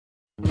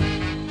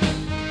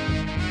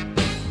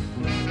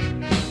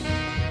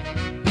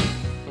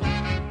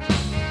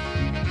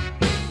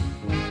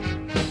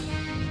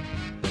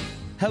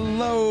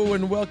Hello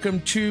and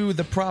welcome to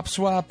the Prop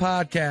Swap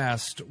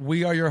Podcast.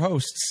 We are your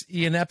hosts,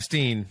 Ian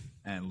Epstein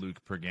and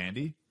Luke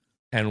Pergandy.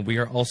 And we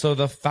are also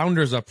the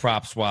founders of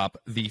Prop Swap,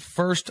 the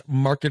first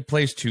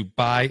marketplace to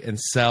buy and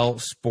sell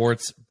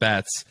sports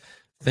bets.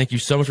 Thank you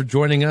so much for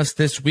joining us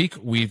this week.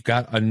 We've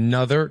got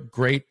another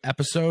great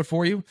episode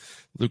for you.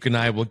 Luke and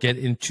I will get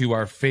into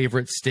our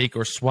favorite stake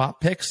or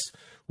swap picks.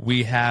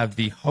 We have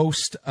the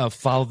host of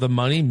Follow the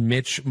Money,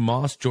 Mitch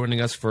Moss, joining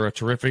us for a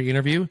terrific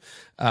interview.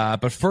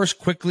 But first,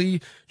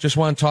 quickly, just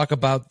want to talk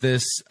about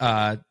this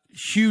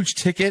huge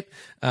ticket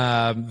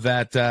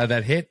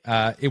that hit.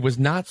 It was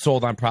not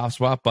sold on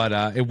PropSwap,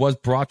 but it was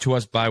brought to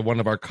us by one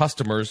of our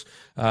customers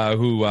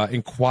who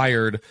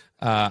inquired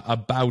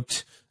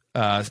about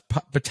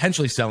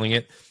potentially selling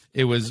it.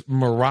 It was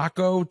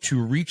Morocco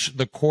to reach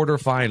the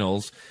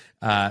quarterfinals.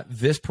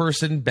 This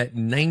person bet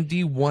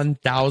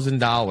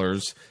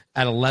 $91,000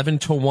 at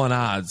 11-1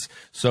 odds.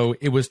 So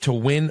it was to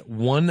win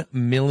 $1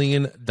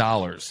 million.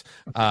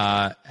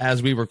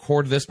 As we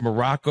record this,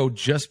 Morocco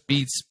just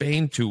beat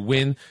Spain to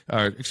reach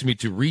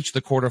the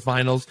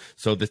quarterfinals.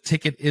 So the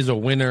ticket is a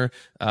winner.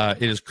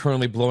 It is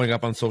currently blowing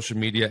up on social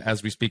media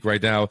as we speak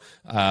right now.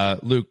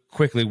 Luke,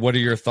 quickly, what are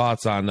your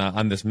thoughts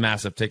on this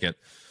massive ticket?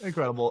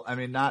 Incredible. I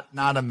mean, not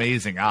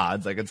amazing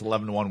odds. Like, it's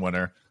 11-1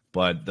 winner.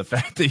 But the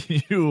fact that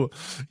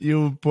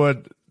you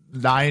put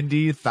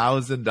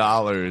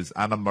 $90,000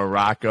 on a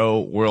Morocco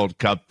World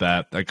Cup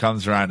bet that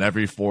comes around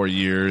every 4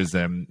 years,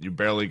 and you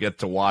barely get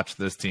to watch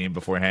this team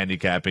before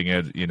handicapping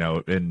it,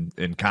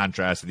 in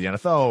contrast to the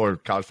NFL or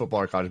college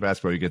football or college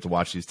basketball, you get to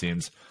watch these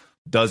teams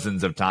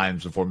dozens of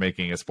times before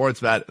making a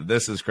sports bet.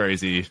 This is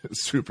crazy.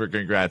 Super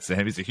congrats to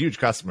him. He's a huge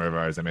customer of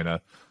ours. I mean,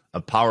 a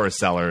power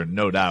seller,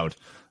 no doubt,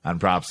 on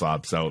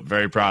PropSwap. So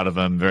very proud of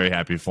him. Very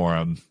happy for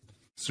him.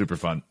 Super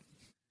fun.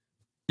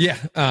 Yeah,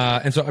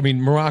 and so, I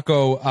mean,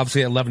 Morocco,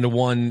 obviously at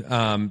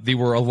 11-1, they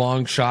were a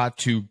long shot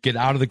to get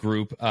out of the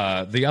group.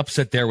 The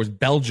upset there was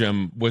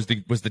Belgium was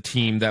the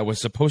team that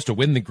was supposed to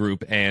win the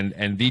group,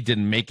 and they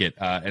didn't make it.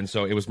 And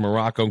so it was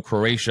Morocco and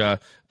Croatia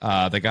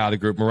that got out of the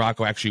group,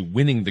 Morocco actually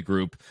winning the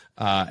group.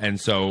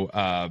 And so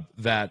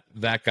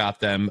that got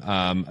them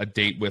a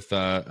date with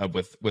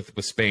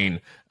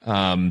Spain.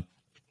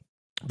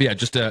 But yeah,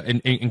 just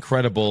an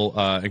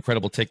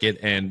incredible ticket,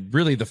 and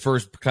really the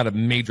first kind of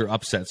major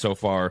upset so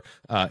far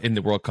in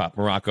the World Cup.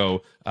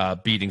 Morocco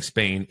beating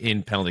Spain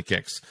in penalty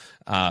kicks.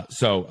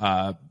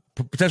 So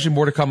potentially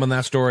more to come on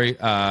that story.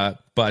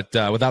 But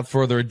without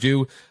further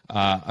ado,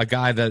 a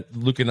guy that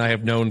Luke and I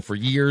have known for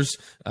years,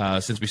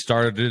 since we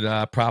started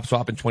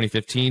PropSwap in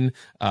 2015,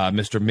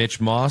 Mr. Mitch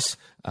Moss.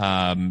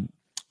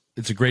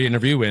 It's a great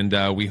interview,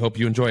 and we hope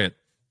you enjoy it.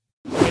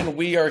 And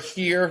we are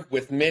here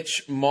with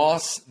Mitch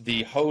Moss,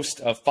 the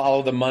host of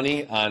Follow the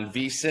Money on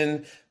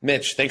VSiN.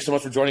 Mitch, thanks so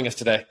much for joining us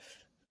today.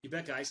 You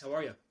bet, guys. How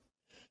are you?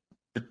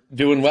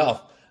 Doing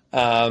well.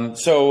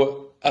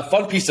 So a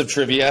fun piece of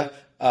trivia.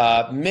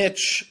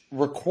 Mitch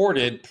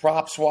recorded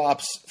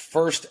PropSwap's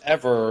first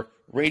ever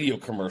radio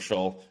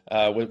commercial,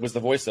 was the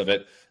voice of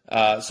it.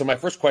 So my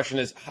first question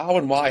is, how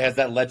and why has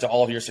that led to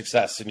all of your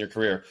success in your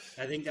career?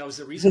 I think that was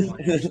the reason why.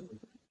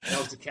 That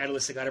was the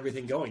catalyst that got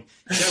everything going.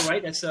 Is that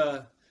right? That's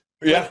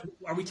yeah.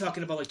 Are we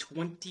talking about like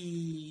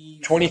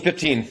 2015?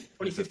 2015?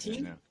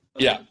 Okay.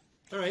 Yeah.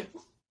 All right.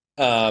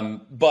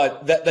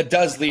 But that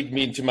does lead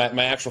me to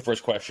my actual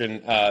first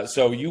question.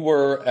 So you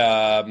were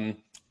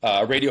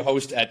a radio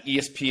host at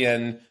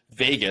ESPN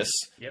Vegas.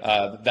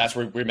 Yep. That's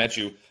where we met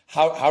you.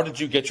 How did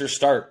you get your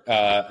start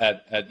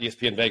at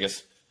ESPN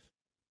Vegas?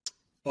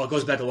 Well, it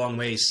goes back a long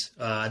ways.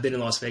 I've been in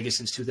Las Vegas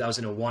since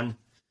 2001.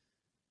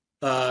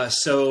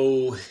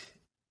 So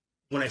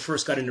when I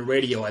first got into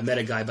radio, I met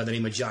a guy by the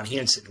name of John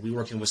Hansen. We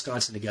worked in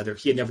Wisconsin together.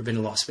 He had never been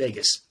to Las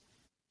Vegas,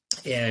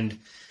 and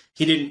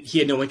he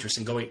had no interest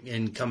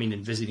in coming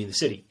and visiting the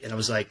city. And I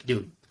was like,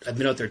 dude, I've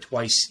been out there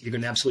twice. You're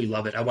going to absolutely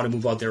love it. I want to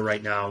move out there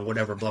right now,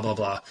 whatever, blah, blah,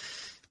 blah.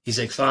 He's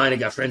like, fine, I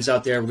got friends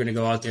out there. We're going to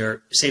go out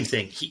there. Same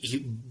thing. He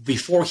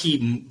before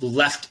he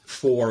left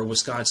for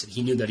Wisconsin,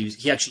 he knew that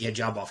he actually had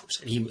job offers,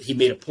 and he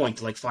made a point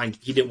to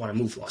he didn't want to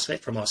move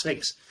from Las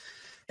Vegas.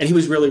 And he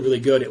was really, really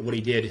good at what he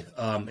did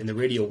in the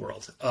radio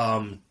world.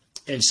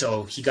 And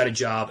so he got a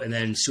job, and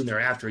then soon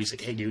thereafter, he's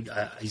like, hey, dude,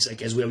 he's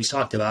like, as we always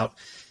talked about,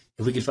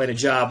 if we could find a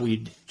job,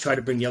 we'd try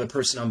to bring the other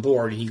person on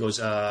board. And he goes,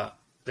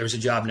 there's a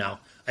job now.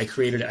 I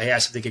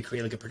asked if they could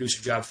create like a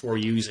producer job for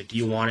you. He's like, do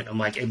you want it? I'm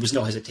like, it was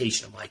no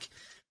hesitation. I'm like,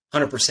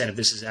 100% if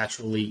this is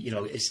actually,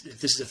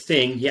 if this is a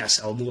thing,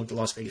 yes, I'll move up to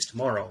Las Vegas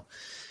tomorrow.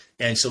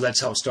 And so that's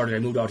how it started. I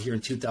moved out here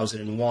in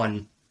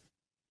 2001.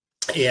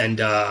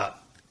 And,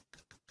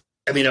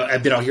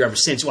 I've been out here ever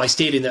since. Well,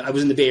 I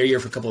was in the Bay Area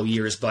for a couple of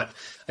years, but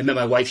I met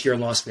my wife here in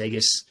Las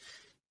Vegas.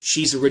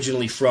 She's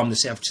originally from the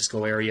San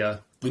Francisco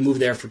area. We moved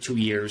there for 2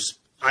 years.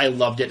 I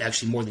loved it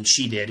actually more than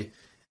she did.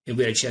 And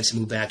we had a chance to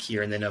move back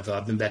here. And then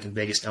I've been back in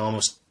Vegas now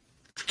almost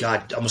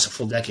a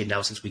full decade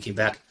now since we came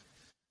back.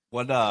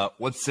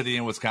 What city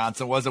in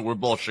Wisconsin was it? We're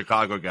both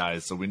Chicago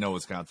guys, so we know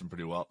Wisconsin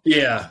pretty well.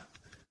 Yeah.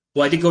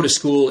 Well, I did go to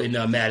school in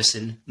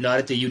Madison, not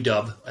at the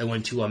UW. I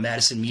went to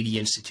Madison Media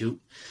Institute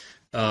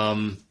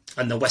on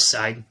the west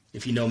side,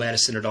 if you know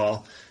Madison at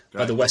all,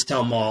 by the West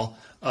Town Mall.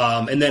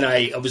 And then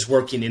I was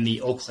working in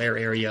the Eau Claire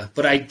area.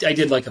 But I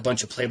did like a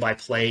bunch of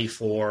play-by-play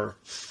for,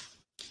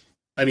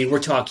 I mean, we're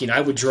talking,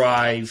 I would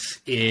drive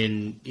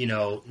in,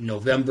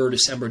 November,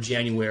 December,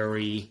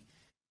 January,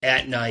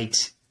 at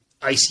night,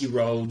 icy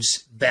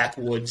roads,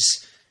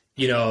 backwoods,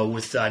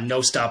 with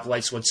no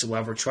stoplights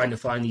whatsoever, trying to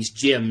find these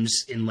gyms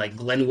in like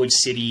Glenwood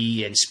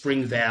City and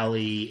Spring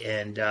Valley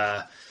and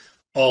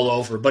all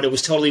over. But it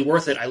was totally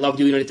worth it. I loved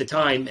doing it at the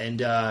time.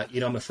 And,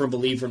 I'm a firm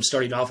believer in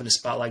starting off in a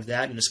spot like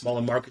that in a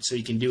smaller market so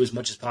you can do as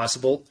much as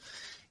possible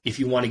if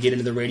you want to get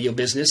into the radio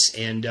business.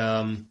 And,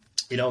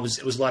 it was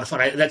a lot of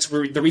fun. That's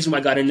where the reason why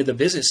I got into the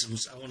business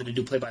was I wanted to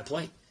do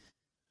play-by-play.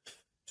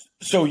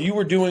 So you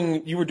were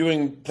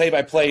doing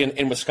play-by-play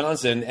in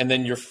Wisconsin, and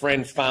then your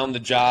friend found the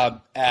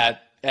job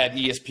at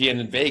ESPN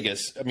in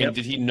Vegas. I mean,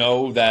 Did he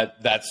know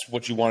that that's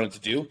what you wanted to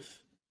do?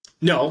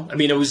 No. I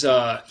mean, it was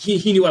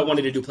he knew I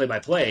wanted to do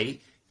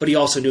play-by-play, but he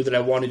also knew that I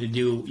wanted to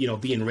do,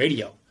 be in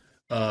radio.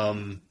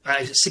 I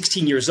was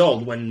 16 years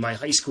old when my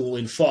high school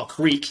in Fall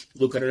Creek,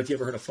 Luke, I don't know if you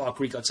ever heard of Fall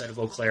Creek outside of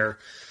Eau Claire.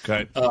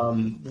 Okay.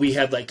 We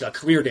had like a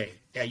career day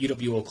at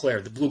UW Eau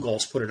Claire. The Blue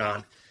Gulls put it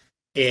on.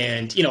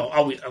 And,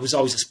 I was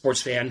always a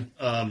sports fan.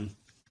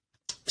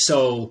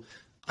 So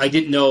I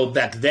didn't know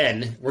back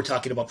then, we're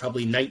talking about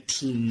probably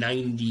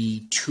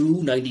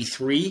 1992,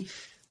 93,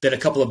 that a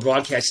couple of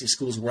broadcasting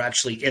schools were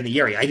actually in the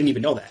area. I didn't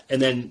even know that.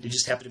 And then it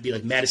just happened to be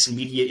like Madison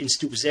Media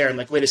Institute was there. I'm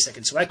like, wait a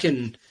second. So I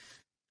can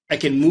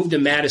move to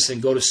Madison,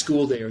 go to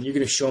school there, and you're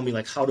going to show me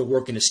like how to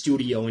work in a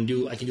studio and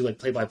I can do like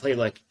play-by-play.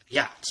 Like,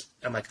 yeah.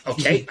 I'm like,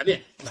 okay, I'm in,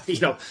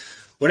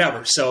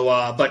 whatever. So,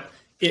 but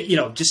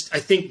just I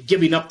think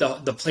giving up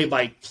the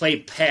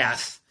play-by-play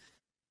path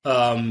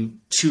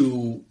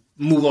to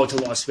move out to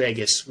Las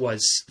Vegas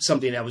was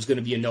something that was going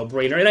to be a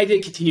no-brainer. And I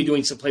did continue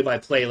doing some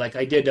play-by-play. Like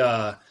I did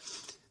the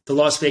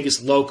Las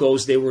Vegas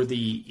Locos. They were the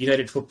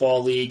United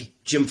Football League.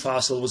 Jim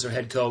Fossil was their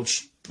head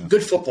coach.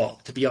 Good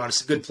football, to be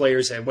honest. Good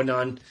players. I went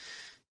on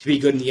to be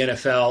good in the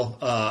NFL.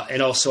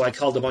 And also I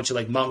called a bunch of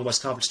like Mountain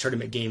West Conference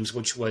tournament games,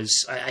 which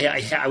was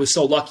I was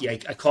so lucky. I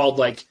called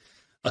like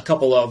a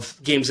couple of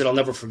games that I'll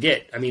never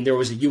forget. I mean, there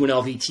was a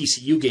UNLV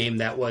TCU game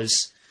that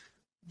was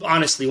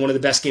honestly one of the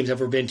best games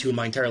I've ever been to in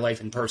my entire life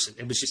in person.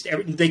 It was just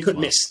they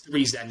couldn't miss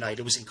threes that night.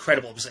 It was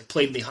incredible. It was like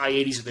played in the high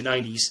 80s or the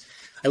 90s.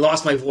 I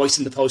lost my voice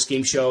in the post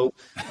game show.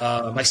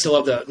 I still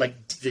have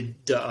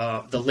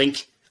the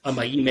link on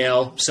my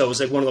email. So it was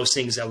like one of those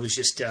things that was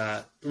just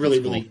really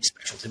really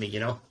special to me.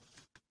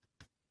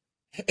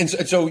 And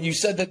so you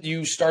said that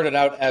you started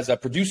out as a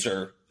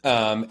producer.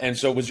 And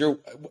so what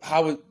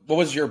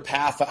was your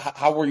path?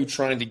 How were you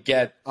trying to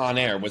get on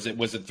air? Was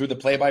it through the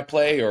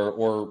play-by-play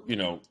or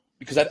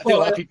because I think a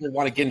lot of people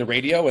want to get into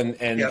radio and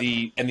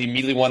they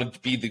immediately want to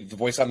be the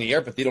voice on the air,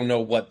 but they don't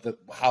know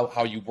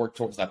how you work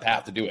towards that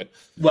path to do it.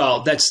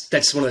 Well,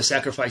 that's one of the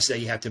sacrifices that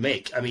you have to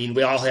make. I mean,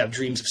 we all have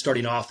dreams of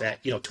starting off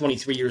at,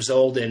 23 years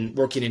old and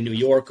working in New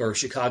York or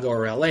Chicago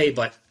or LA,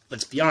 but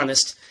let's be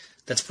honest,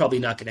 that's probably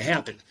not going to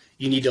happen.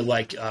 You need to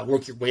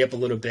work your way up a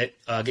little bit,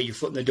 get your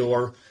foot in the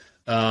door.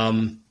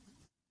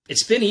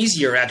 It's been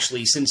easier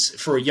actually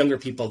for younger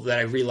people that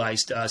I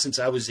realized since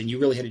I was in. You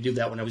really had to do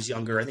that when I was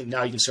younger. I think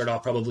now you can start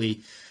off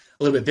probably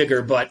a little bit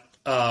bigger, but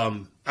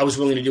I was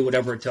willing to do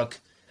whatever it took.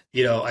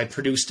 I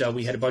produced.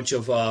 We had a bunch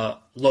of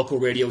local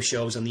radio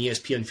shows on the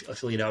ESPN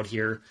affiliate out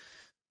here.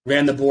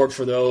 Ran the board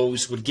for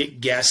those. Would get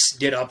guests.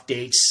 Did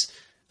updates.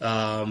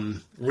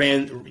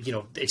 Ran.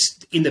 It's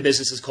in the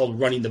business is called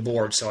running the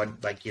board. So I'd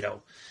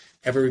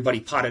have everybody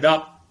potted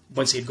up.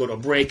 Once they'd go to a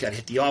break, I'd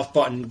hit the off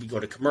button. We'd go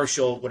to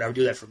commercial. Would I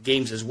do that for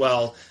games as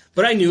well?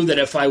 But I knew that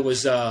if I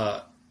was,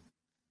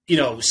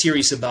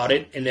 serious about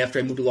it, and after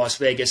I moved to Las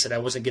Vegas, that I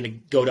wasn't going to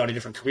go down a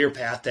different career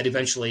path. That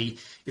eventually,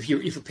 if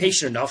you're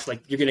patient enough,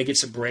 you're going to get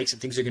some breaks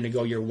and things are going to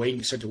go your way, and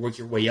you start to work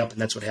your way up, and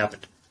that's what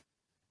happened.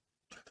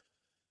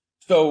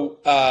 So,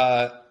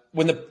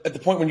 at the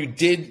point when you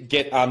did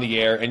get on the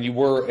air and you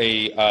were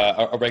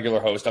a regular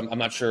host, I'm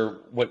not sure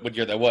what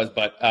year that was,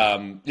 but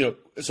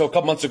so a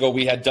couple months ago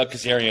we had Doug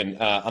Kazarian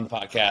on the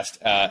podcast,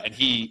 and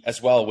he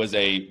as well was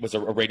a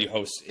radio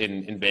host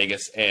in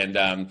Vegas,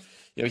 and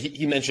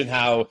he mentioned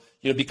how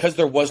because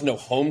there was no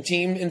home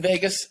team in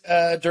Vegas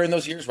during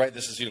those years, right?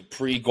 This is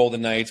pre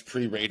Golden Knights,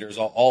 pre Raiders,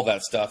 all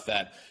that stuff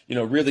that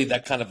really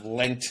that kind of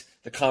lent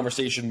the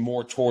conversation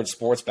more towards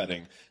sports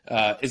betting.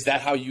 Is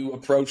that how you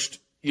approached?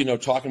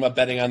 Talking about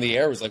betting on the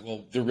air was like,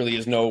 well, there really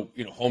is no,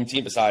 home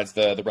team besides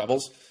the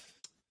Rebels.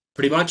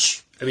 Pretty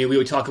much. I mean, we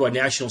would talk about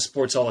national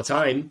sports all the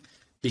time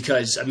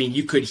because,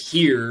 you could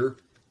hear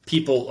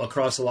people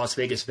across the Las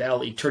Vegas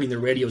Valley turning their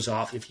radios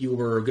off if you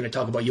were going to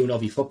talk about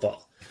UNLV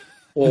football.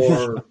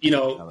 or,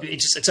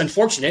 it's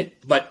unfortunate,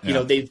 but,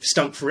 they've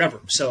stunk forever.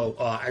 So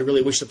I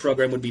really wish the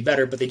program would be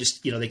better, but they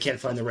just, they can't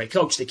find the right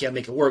coach. They can't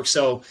make it work.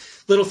 So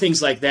little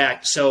things like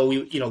that. So,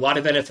 a lot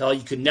of NFL,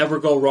 you could never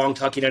go wrong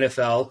talking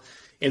NFL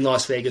in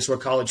Las Vegas or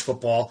college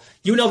football.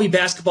 UNLV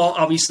basketball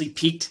obviously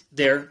peaked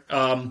there.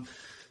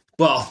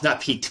 Well, not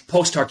peaked,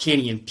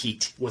 post-Tarkanian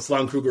peaked with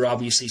Lon Kruger,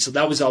 obviously. So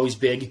that was always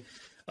big.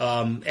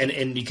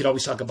 And you could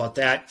always talk about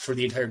that for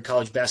the entire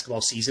college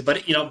basketball season.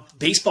 But,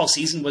 baseball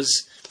season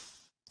was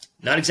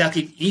not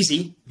exactly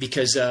easy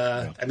because,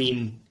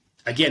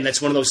 again,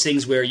 that's one of those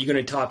things where you're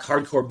going to talk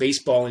hardcore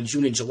baseball in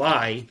June and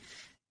July.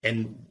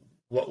 And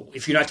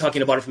if you're not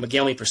talking about it from a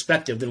gambling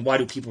perspective, then why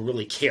do people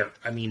really care?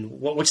 I mean,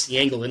 what's the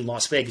angle in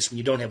Las Vegas when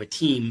you don't have a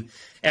team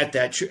at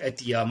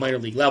the minor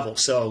league level?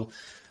 So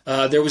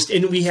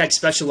and we had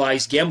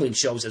specialized gambling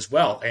shows as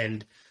well.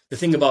 And the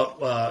thing about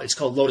it's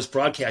called Lotus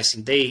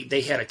Broadcasting.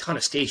 They had a ton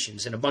of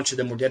stations, and a bunch of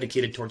them were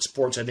dedicated towards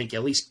sports. I think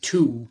at least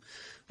 2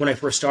 when I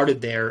first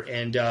started there,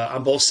 and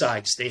on both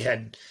sides they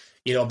had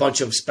a bunch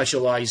of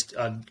specialized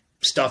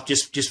stuff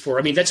just for.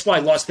 I mean, that's why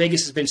Las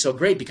Vegas has been so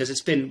great because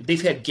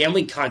they've had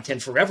gambling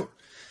content forever,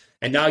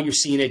 and now you're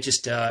seeing it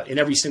just in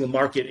every single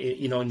market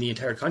in the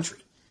entire country.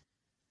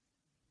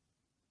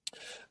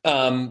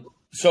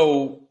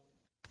 So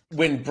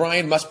when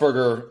Brian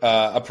Musburger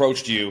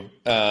approached you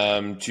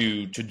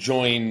to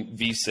join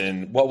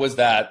VSiN, what was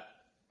that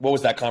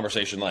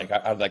conversation like?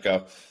 How did that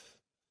go?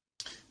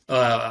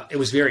 It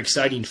was very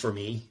exciting for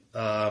me.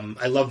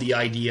 I love the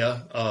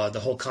idea, the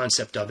whole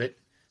concept of it.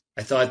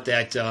 I thought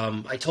that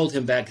I told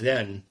him back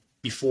then,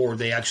 before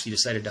they actually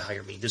decided to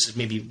hire me, this is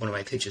maybe one of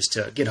my pitches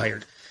to get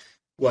hired,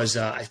 was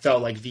I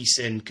felt like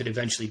VSiN could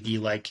eventually be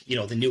like,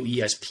 the new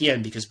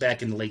ESPN, because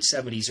back in the late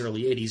 70s,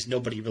 early 80s,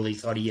 nobody really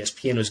thought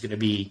ESPN was going to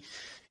be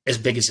as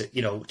big as it,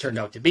 turned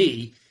out to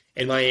be.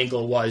 And my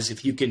angle was,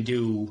 if you can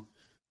do,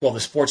 the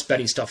sports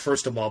betting stuff,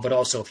 first of all, but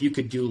also if you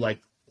could do like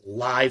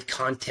live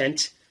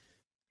content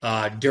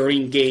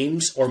during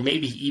games, or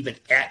maybe even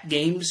at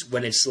games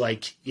when it's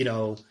like,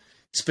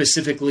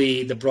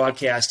 specifically the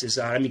broadcast is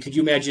on. I mean, could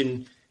you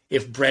imagine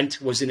if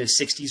Brent was in his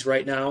 60s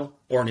right now,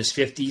 or in his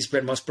 50s,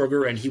 Brent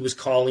Musburger, and he was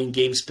calling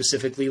games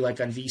specifically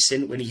like on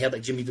VSiN when he had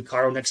like Jimmy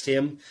Vaccaro next to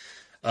him,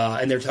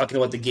 and they're talking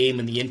about the game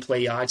and the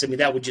in-play odds. I mean,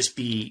 that would just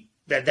be,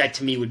 that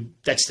to me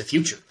that's the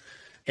future,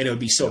 and it would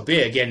be so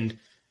big. And,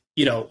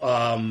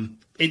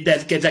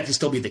 that can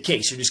still be the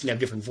case. You're just gonna have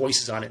different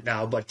voices on it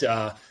now, but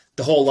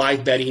the whole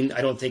live betting,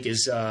 I don't think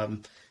is,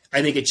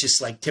 I think it's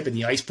just like tipping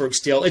the iceberg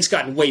still. It's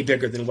gotten way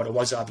bigger than what it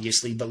was,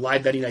 obviously, but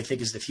live betting, I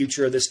think, is the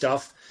future of this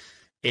stuff.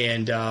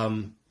 And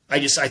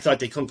I thought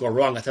they couldn't go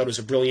wrong. I thought it was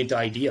a brilliant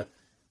idea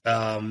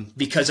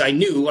because I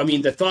knew,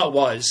 the thought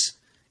was,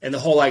 and the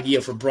whole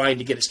idea for Brian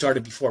to get it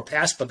started before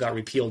PASPA got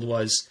repealed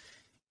was,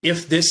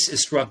 if this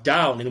is struck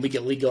down and we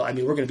get legal, we're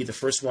going to be the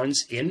first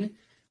ones in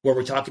where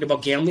we're talking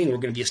about gambling. We're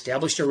going to be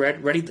established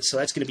already. So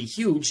that's going to be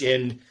huge.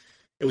 And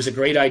it was a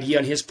great idea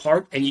on his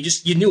part. And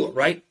you knew it,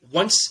 right?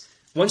 Once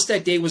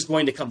that day was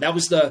going to come,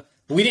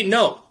 we didn't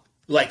know.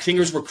 Like,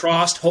 fingers were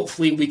crossed.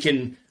 Hopefully we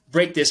can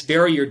break this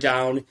barrier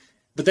down.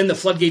 But then the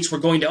floodgates were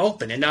going to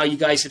open. And now you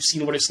guys have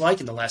seen what it's like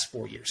in the last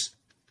 4 years.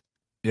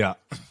 Yeah.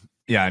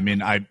 Yeah.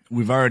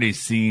 We've already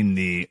seen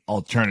the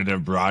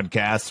alternative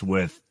broadcasts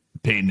with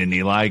Peyton and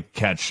Eli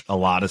catch a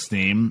lot of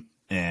steam,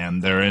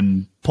 and they're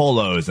in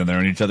polos and they're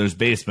in each other's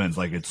basements.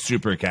 Like, it's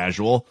super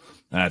casual.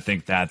 And I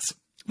think that's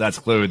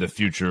clearly the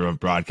future of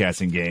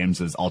broadcasting games,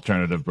 is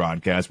alternative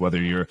broadcast. Whether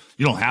you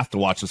don't have to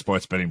watch the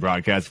sports betting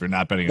broadcast if you're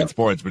not betting on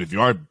sports, but if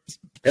you are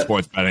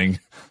sports betting,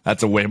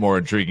 that's a way more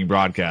intriguing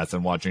broadcast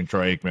than watching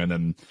Troy Aikman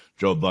and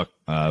Joe Buck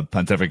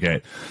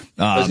pontificate.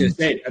 I was going to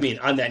say,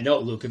 on that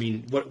note, Luke,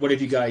 what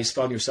have you guys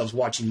found yourselves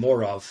watching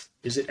more of?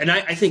 Is it? And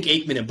I think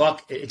Aikman and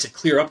Buck, it's a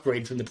clear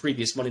upgrade from the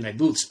previous Monday Night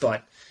Booths.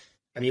 But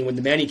when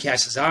the Manning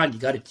cast is on, you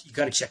got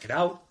to check it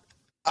out.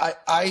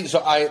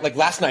 I like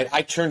last night,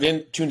 I tuned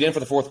in for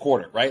the fourth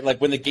quarter, right?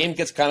 Like, when the game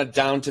gets kind of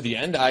down to the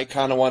end, I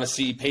kind of want to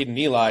see Peyton and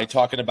Eli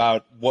talking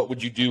about what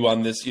would you do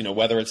on this,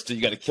 whether it's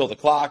you got to kill the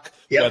clock,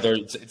 whether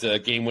it's a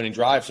game-winning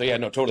drive. So, yeah,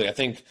 no, totally. I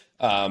think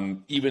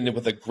even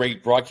with a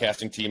great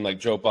broadcasting team like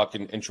Joe Buck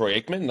and Troy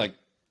Aikman, like,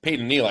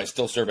 Peyton and Eli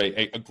still serve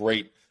a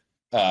great,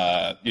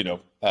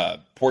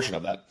 portion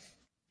of that.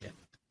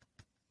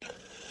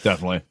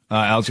 Definitely.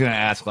 I was going to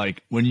ask,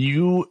 when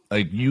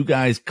you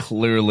guys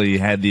clearly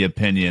had the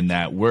opinion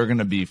that we're going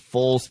to be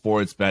full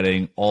sports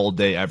betting all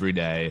day, every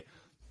day.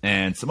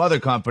 And some other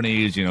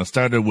companies,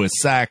 started with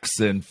sex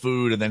and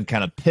food and then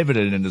kind of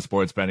pivoted into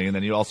sports betting. And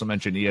then you also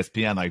mentioned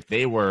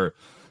ESPN,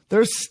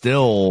 they're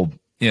still,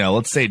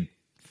 let's say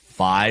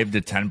 5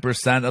 to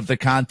 10% of the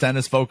content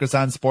is focused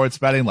on sports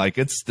betting. Like,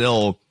 it's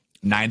still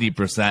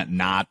 90%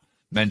 not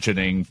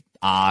mentioning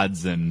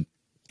odds and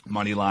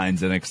money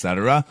lines and et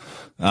cetera.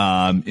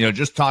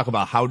 Just talk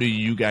about, how do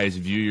you guys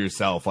view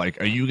yourself?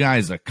 Like, are you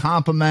guys a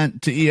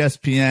complement to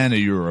ESPN? Are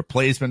you a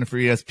replacement for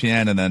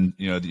ESPN? And then,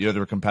 the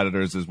other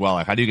competitors as well.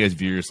 Like, how do you guys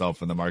view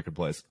yourself in the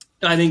marketplace?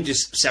 I think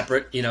just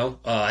separate,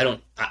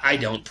 I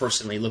don't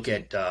personally look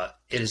at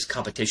it as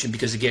competition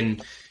because,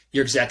 again,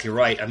 you're exactly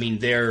right. I mean,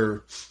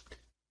 they're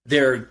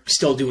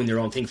still doing their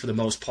own thing for the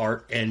most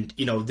part, and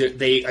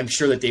I'm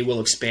sure that they will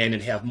expand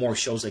and have more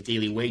shows like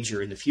Daily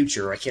Wager in the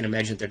future. I can't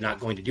imagine they're not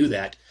going to do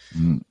that.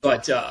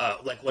 But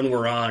like when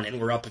we're on and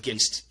we're up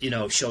against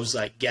shows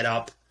like Get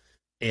Up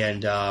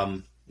and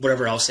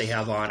whatever else they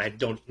have on, I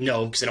don't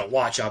know because I don't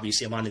watch.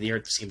 Obviously, I'm on the air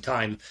at the same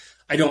time.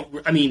 I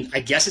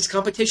guess it's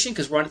competition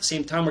because we're on at the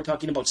same time. We're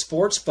talking about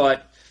sports,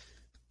 but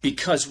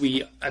because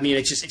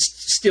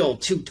it's still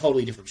two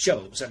totally different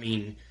shows. I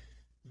mean,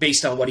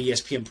 based on what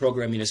ESPN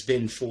programming has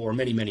been for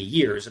many, many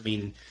years. I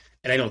mean,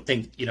 and I don't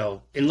think,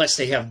 unless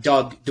they have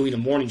Doug doing a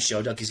morning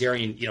show, Doug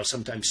Kazarian,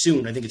 sometime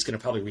soon, I think it's going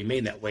to probably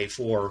remain that way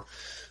for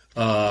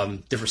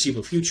the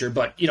foreseeable future.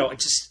 But, I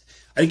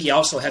think you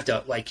also have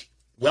to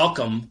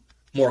welcome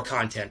more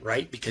content,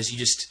 right? Because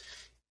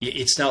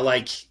it's not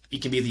like you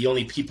can be the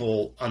only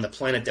people on the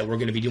planet that we're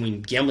going to be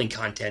doing gambling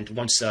content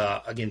once,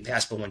 again,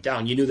 PASPA went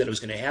down. You knew that it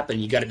was going to happen.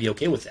 You got to be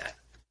okay with that.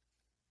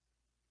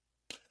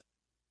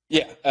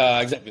 Yeah,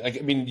 exactly.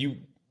 I mean,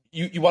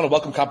 you want to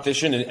welcome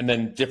competition and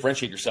then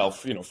differentiate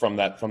yourself, from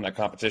that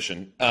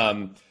competition.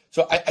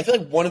 So I feel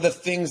like one of the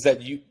things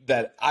that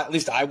at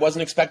least I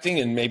wasn't expecting,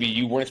 and maybe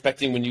you weren't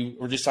expecting when you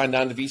were just signed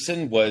on to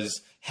VSiN,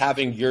 was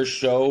having your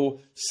show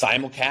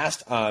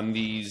simulcast on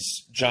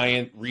these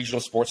giant regional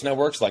sports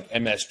networks like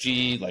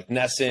MSG, like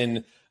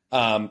NESN.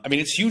 I mean,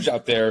 it's huge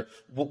out there.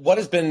 What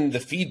has been the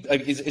feedback?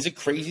 Is it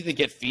crazy to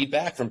get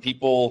feedback from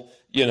people,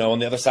 on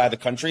the other side of the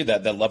country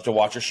that love to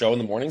watch your show in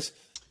the mornings?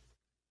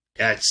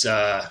 Yeah,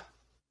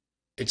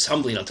 it's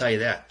humbling, I'll tell you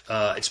that.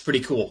 It's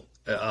pretty cool,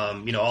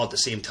 all at the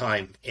same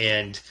time.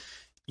 And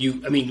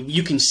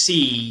you can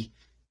see,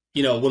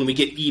 when we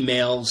get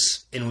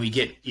emails and we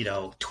get,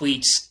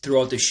 tweets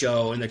throughout the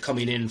show, and they're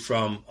coming in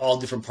from all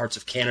different parts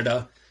of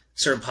Canada,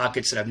 certain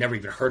pockets that I've never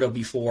even heard of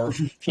before,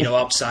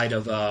 outside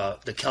of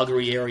the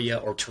Calgary area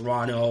or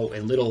Toronto,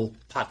 and little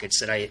pockets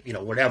that I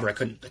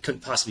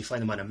couldn't possibly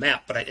find them on a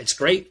map, but it's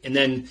great. And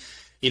then,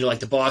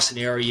 like the Boston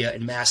area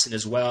and Masson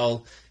as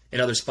well,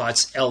 and other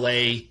spots,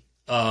 LA.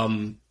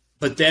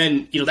 But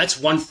then, that's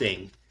one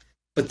thing.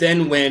 But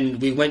then when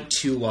we went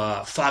to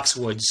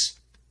Foxwoods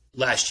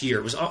last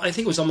year, I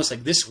think it was almost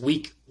like this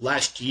week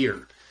last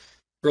year,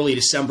 early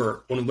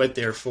December, when we went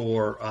there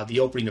for the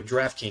opening of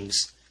DraftKings.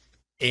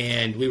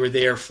 And we were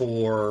there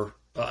for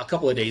a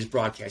couple of days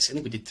broadcast. I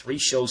think we did 3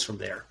 shows from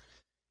there.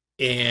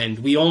 And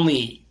we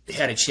only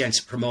had a chance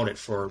to promote it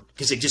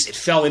because it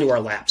fell into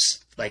our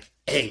laps. Like,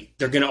 hey,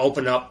 they're going to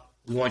open up.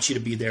 We want you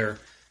to be there.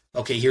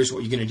 Okay, here's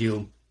what you're going to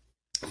do.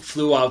 We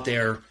flew out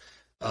there,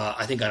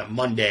 I think on a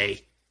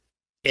Monday,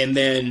 and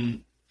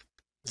then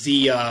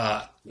we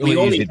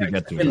only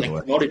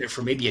promoted it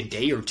for maybe a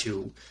day or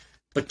two.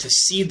 But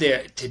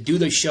to do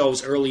the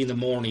shows early in the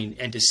morning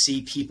and to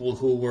see people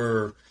who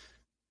were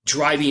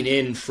driving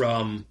in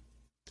from,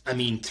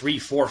 3,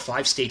 4,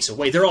 5 states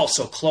away, they're all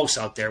so close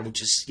out there,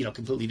 which is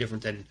completely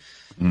different than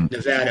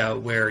Nevada,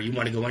 where you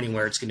want to go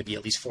anywhere, it's going to be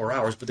at least 4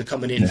 hours. But they're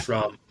coming in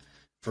from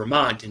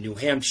Vermont and New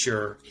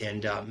Hampshire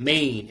and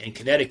Maine and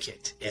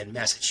Connecticut and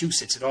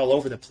Massachusetts and all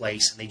over the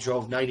place. And they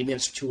drove 90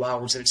 minutes or 2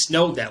 hours, and it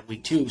snowed that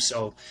week too.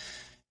 So,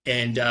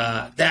 and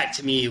that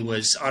to me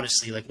was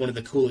honestly like one of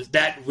the coolest.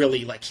 That really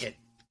hit.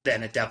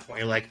 Then at that point,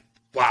 you're like,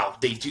 wow,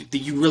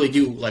 you really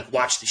do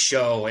watch the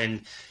show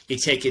and you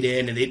take it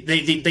in, and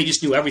they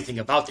just knew everything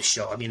about the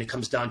show. I mean, it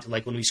comes down to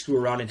when we screw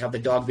around and have the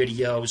dog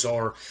videos,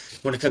 or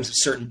when it comes to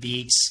certain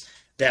beats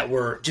that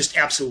were just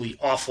absolutely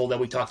awful that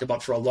we talked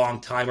about for a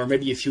long time, or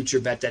maybe a future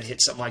bet that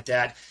hit something like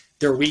that.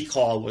 Their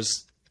recall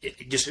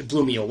it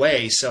blew me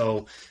away.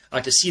 So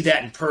to see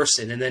that in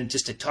person, and then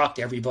just to talk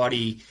to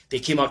everybody, they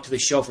came out to the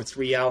show for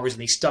 3 hours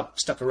and they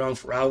stuck around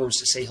for hours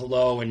to say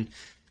hello and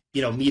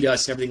meet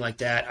us and everything like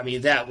that. I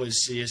mean, that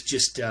was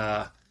just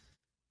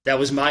that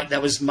was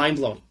mind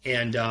blowing.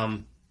 And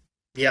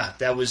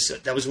that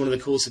was one of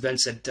the coolest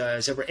events that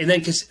has ever. And then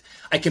because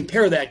I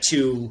compare that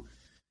to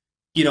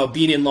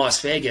being in Las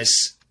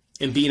Vegas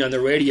and being on the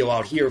radio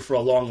out here for a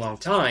long, long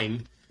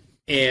time,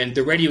 and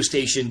the radio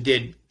station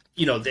did,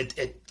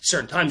 at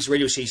certain times,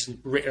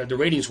 the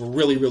ratings were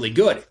really, really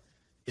good,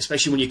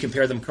 especially when you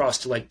compare them across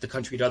to the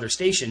country to other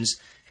stations.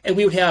 And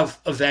we would have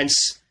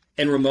events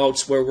and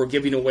remotes where we're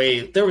giving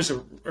away. There was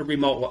a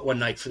remote one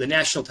night for the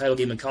national title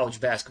game in college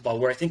basketball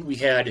where I think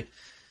it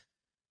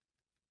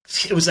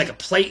was like a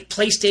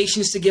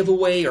PlayStations to give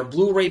away, or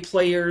Blu-ray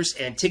players,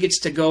 and tickets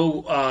to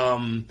go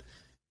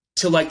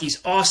to these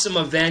awesome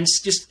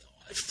events, just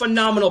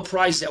phenomenal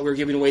prize that we were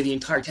giving away the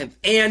entire time.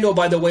 And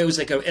by the way, it was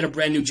at a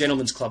brand new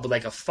gentleman's club with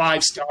a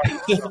 5-star,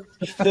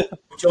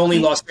 which only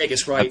Las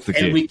Vegas, right?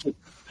 And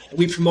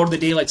we promoted the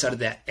daylights out of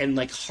that, and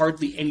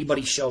hardly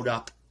anybody showed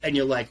up. And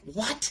you're like,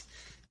 what?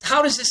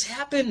 How does this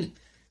happen?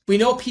 We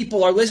know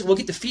people are listening. We'll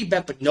get the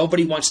feedback, but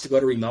nobody wants to go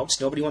to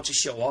remotes. Nobody wants to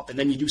show up. And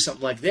then you do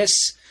something like this,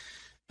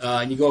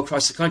 and you go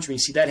across the country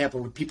and you see that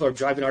happen, where people are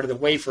driving out of the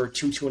way for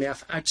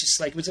 2.5 hours.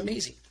 It was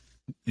amazing.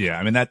 Yeah,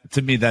 I mean, that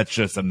to me, that's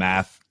just a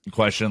math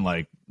question.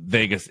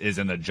 Vegas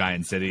isn't a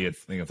giant city;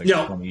 it's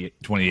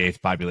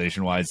 28th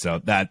population wise, so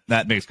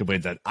that makes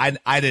complete sense.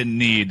 I didn't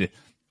need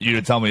you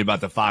to tell me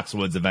about the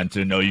Foxwoods event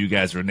to know you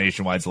guys are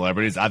nationwide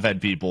celebrities. I've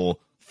had people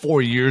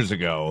 4 years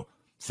ago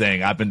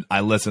saying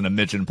I listen to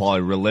Mitch and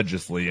Paulie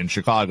religiously in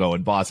Chicago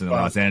and Boston and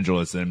Los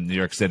Angeles and New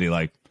York City.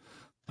 Like,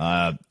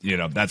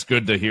 that's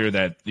good to hear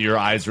that your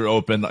eyes were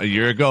open a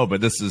year ago, but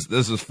this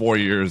is 4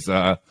 years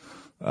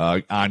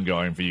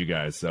ongoing for you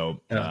guys. So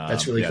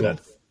that's really cool.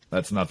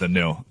 That's nothing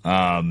new.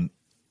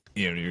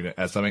 You're gonna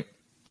ask something.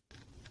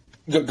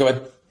 Go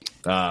ahead.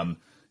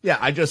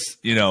 I just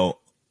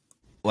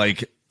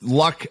like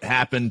luck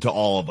happened to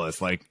all of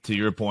us. Like, to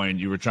your point,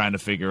 you were trying to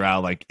figure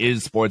out, like,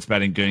 is sports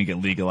betting going to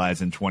get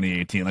legalized in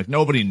 2018? Like,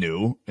 nobody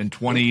knew.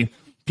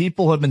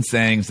 People have been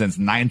saying since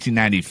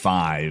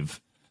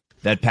 1995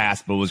 that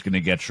PASPA was going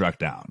to get struck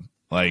down.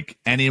 Like,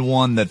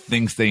 anyone that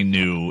thinks they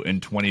knew in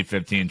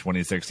 2015,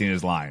 2016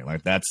 is lying.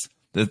 Like, that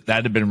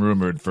had been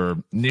rumored for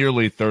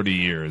nearly 30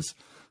 years.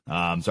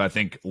 So I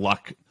think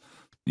luck,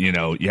 you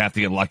have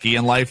to get lucky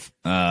in life.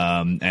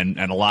 And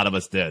a lot of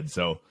us did.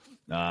 So,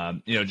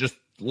 just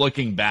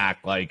looking back,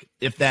 like,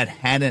 if that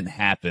hadn't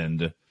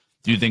happened,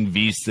 do you think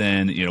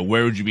VSiN,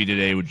 where would you be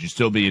today? Would you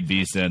still be at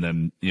VSiN?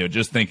 And,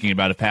 just thinking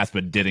about if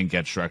PASPA didn't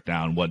get struck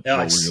down, what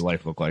would your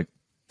life look like?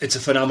 It's a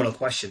phenomenal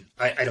question.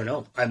 I don't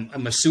know.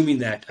 I'm assuming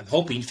that, I'm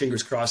hoping,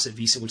 fingers crossed, that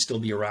VSiN would still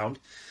be around.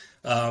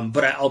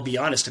 But I'll be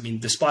honest. I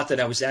mean, the spot that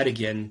I was at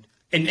again,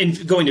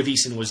 and going to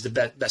VSiN was the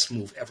best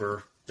move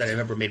ever that I've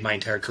ever made my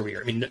entire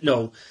career. I mean,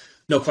 no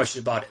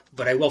question about it.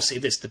 But I will say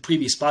this: the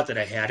previous spot that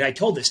I had, I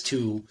told this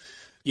to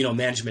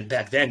management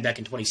back in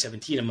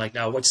 2017. I'm like,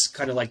 now what's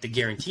kind of like the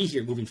guarantee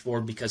here moving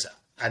forward? Because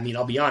I mean,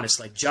 I'll be honest,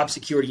 like, job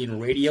security in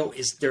radio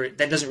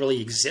that doesn't really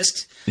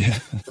exist. Yeah.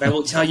 But I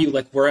will tell you,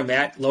 like, where I'm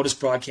at, Lotus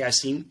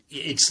Broadcasting,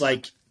 it's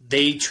like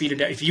they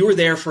treated it. If you were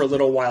there for a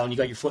little while and you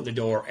got your foot in the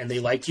door and they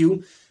liked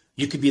you,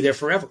 you could be there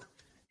forever.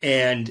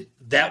 And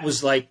that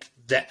was like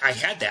that. I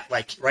had that,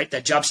 like, right.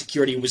 That job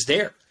security was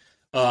there.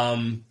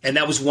 And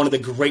that was one of the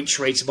great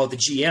traits about the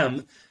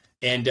GM.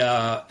 And,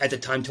 at the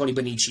time, Tony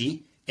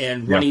Bonici,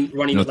 and running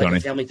like Tony. A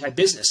family type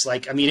business.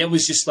 Like, I mean, it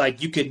was just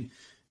like, you could,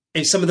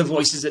 and some of the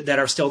voices that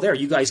are still there,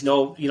 you guys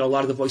know, a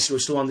lot of the voices who are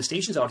still on the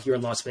stations out here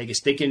in Las Vegas,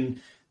 they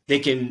can,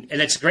 and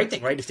that's a great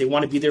thing, right? If they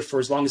want to be there for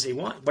as long as they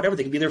want, whatever,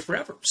 they can be there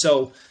forever.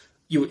 So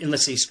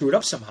unless they screw it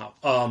up somehow.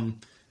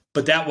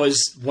 But that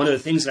was one of the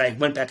things that I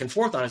went back and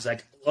forth on. Is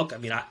like, look, I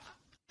mean,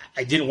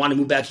 I didn't want to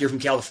move back here from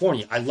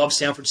California. I love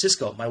San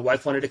Francisco. My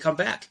wife wanted to come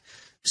back.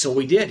 So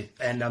we did.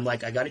 And I'm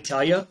like, I got to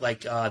tell you,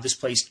 like, this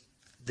place,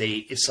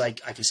 it's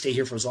like I can stay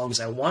here for as long as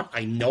I want.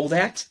 I know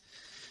that.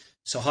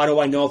 So how do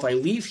I know if I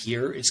leave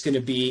here, it's going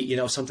to be,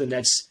 something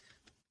that's,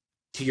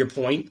 to your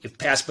point, if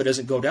PASPA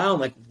doesn't go down,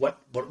 like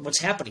what's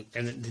happening?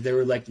 And they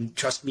were like,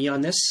 trust me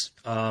on this.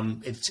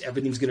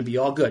 Everything's going to be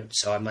all good.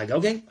 So I'm like,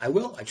 okay, I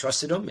will. I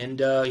trusted them,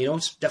 and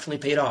it's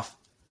definitely paid off.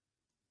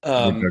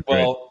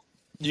 Well,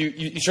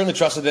 you certainly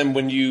trusted them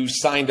when you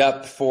signed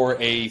up for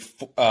a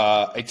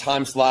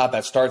time slot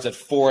that starts at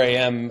 4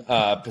 a.m.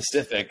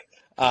 Pacific.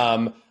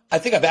 I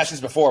think I've asked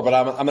this before, but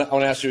I want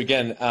to ask you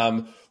again.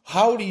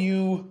 How do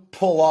you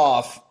pull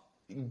off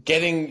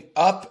getting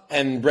up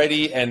and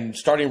ready and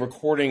starting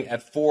recording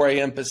at 4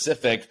 a.m.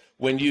 Pacific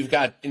when you've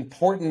got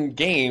important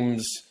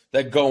games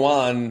that go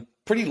on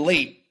pretty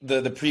late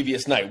the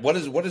previous night? What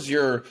is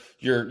your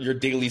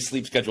daily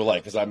sleep schedule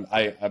like? Because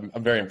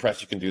I'm very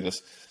impressed you can do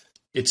this.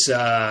 It's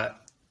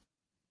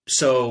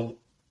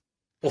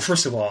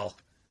first of all,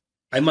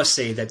 I must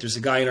say that there's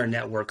a guy in our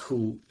network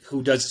who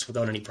does this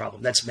without any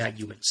problem. That's Matt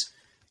Humans.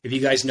 If you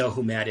guys know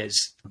who Matt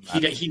is,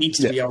 he needs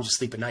to be able to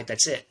sleep at night.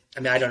 That's it. I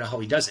mean, I don't know how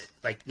he does it.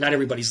 Like, not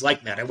everybody's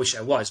like Matt. I wish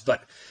I was,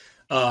 but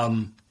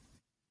I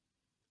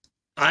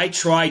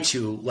try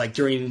to, like,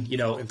 during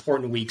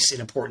important weeks and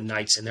important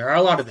nights, and there are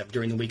a lot of them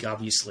during the week,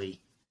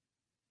 obviously.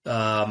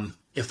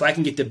 If I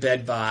can get to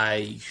bed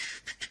by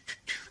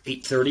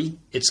 8:30,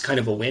 it's kind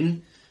of a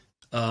win,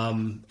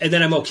 and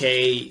then I'm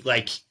okay.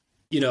 Like,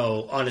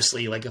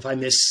 honestly, like, if I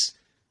miss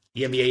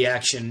the NBA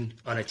action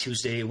on a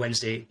Tuesday,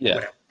 Wednesday,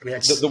 whatever. I mean,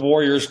 that's the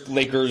Warriors,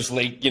 Lakers,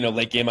 late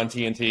game on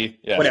TNT.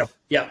 Yeah. Whatever.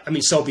 Yeah. I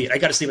mean, so be it. I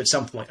got to sleep at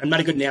some point. I'm not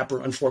a good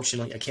napper,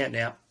 unfortunately. I can't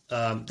nap.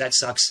 That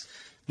sucks.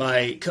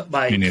 My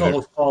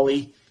co-host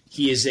Paulie,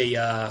 he is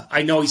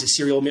I know he's a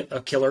serial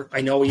killer. I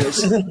know he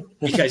is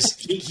because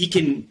he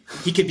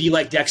could be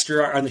like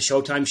Dexter on the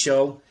Showtime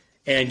show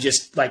and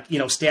just, like,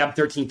 stab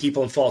 13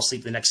 people and fall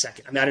asleep the next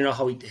second. I mean, I don't know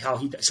how he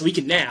does. So he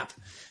can nap.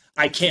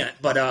 I can't.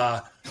 But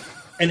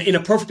and in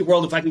a perfect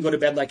world, if I can go to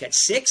bed like at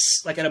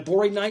 6, like on a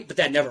boring night, but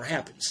that never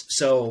happens.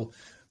 So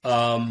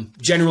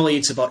generally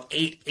it's about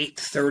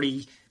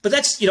 8:30. But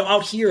that's,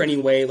 out here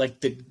anyway, like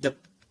the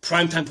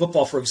primetime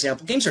football, for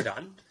example, games are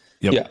done.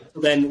 Yep. Yeah.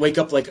 Then I wake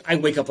up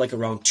like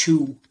around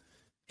 2,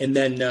 and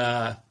then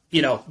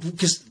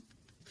because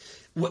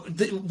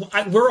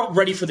we're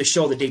ready for the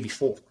show the day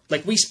before.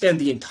 Like, we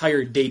spend the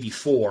entire day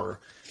before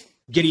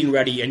getting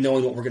ready and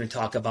knowing what we're going to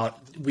talk about.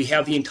 We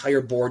have the entire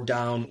board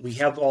down. We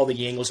have all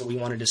the angles that we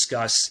want to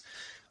discuss,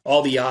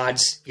 all the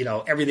odds,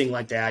 everything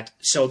like that.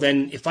 So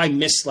then if I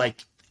miss,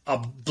 like, a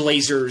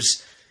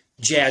Blazers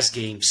Jazz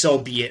game, so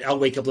be it. I'll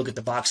wake up, look at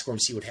the box score,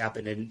 and see what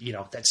happened. And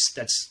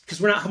that's because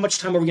we're not. How much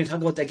time are we going to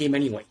talk about that game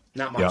anyway?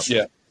 Not much.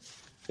 Yeah.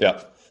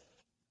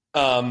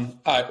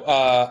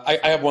 I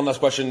have one last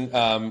question,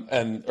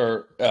 then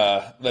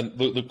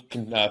Luke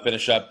can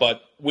finish up.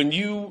 But when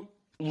you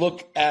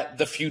look at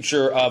the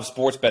future of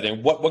sports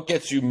betting, what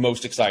gets you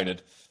most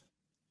excited?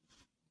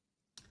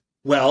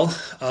 Well,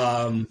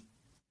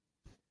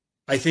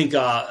 I think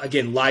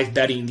again, live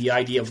betting. The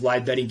idea of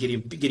live betting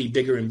getting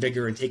bigger and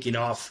bigger and taking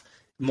off,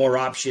 more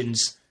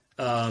options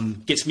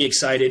gets me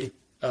excited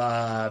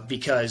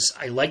because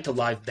I like to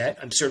live bet.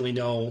 I'm certainly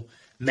no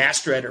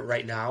master at it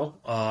right now.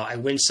 I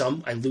win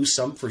some, I lose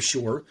some for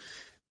sure.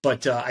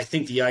 But I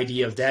think the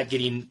idea of that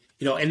getting,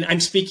 and I'm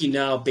speaking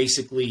now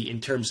basically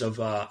in terms of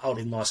out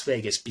in Las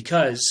Vegas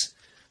because,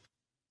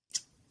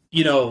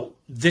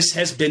 this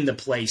has been the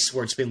place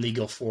where it's been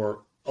legal for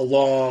a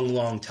long,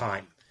 long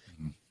time.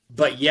 Mm-hmm.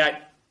 But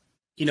yet,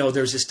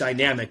 there's this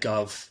dynamic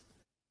of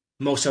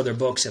most other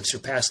books have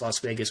surpassed Las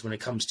Vegas when it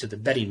comes to the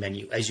betting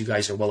menu, as you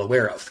guys are well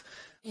aware of.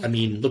 I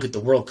mean, look at the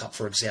World Cup,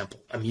 for example.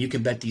 I mean, you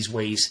can bet these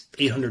ways,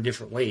 800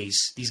 different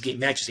ways. These game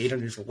matches,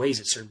 800 different ways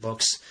at certain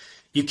books.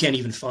 You can't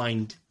even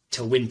find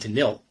to win to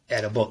nil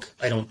at a book,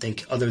 I don't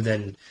think, other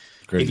than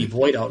maybe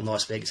Void out in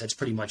Las Vegas. That's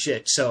pretty much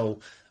it. So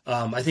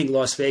I think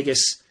Las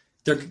Vegas,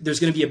 there's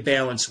going to be a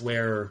balance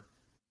where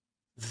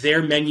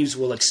their menus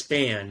will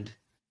expand,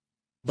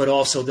 but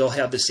also they'll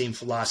have the same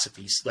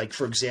philosophies. Like,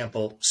 for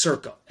example,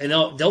 Circa. And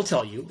they'll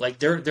tell you, like,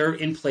 their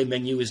in-play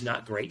menu is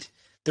not great.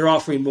 They're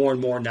offering more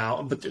and more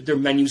now, but their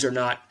menus they're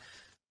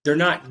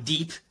not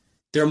deep.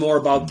 They're more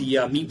about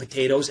the meat and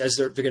potatoes, as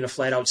they're going to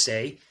flat out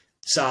say,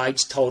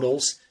 sides,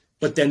 totals,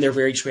 but then they're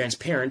very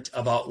transparent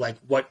about like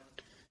what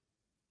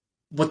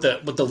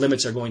the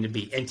limits are going to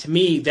be. And to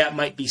me, that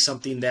might be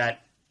something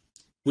that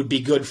would be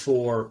good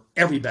for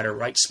every bettor,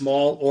 right?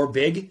 Small or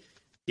big.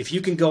 If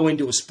you can go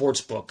into a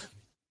sports book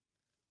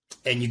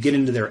and you get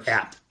into their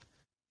app,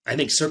 I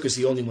think Circa is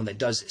the only one that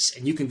does this.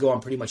 And you can go on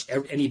pretty much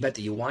any bet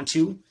that you want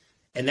to.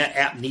 And that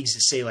app needs to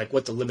say like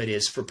what the limit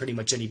is for pretty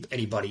much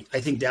anybody. I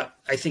think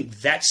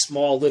that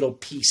small little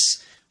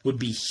piece would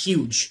be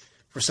huge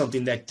for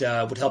something that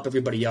would help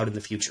everybody out in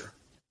the future.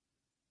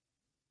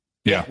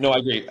 Yeah, no, I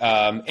agree.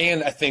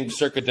 And I think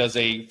Circa does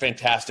a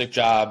fantastic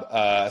job,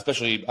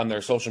 especially on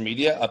their social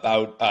media,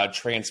 about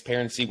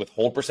transparency with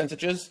hold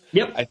percentages.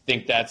 Yep. I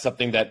think that's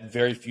something that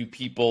very few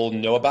people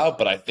know about,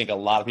 but I think a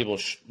lot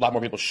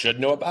more people should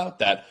know about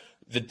that.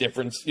 The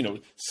difference,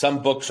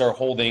 some books are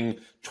holding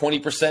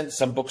 20%,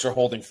 some books are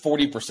holding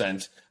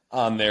 40%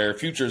 on their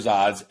futures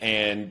odds,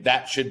 and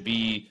that should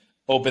be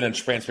open and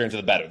transparent to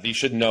the bettor. They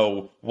should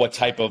know what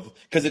type of,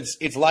 because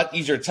it's a lot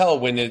easier to tell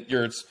when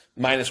it's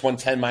minus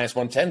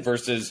 110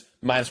 versus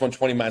minus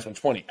 120, minus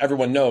 120.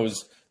 Everyone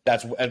knows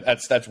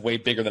that's way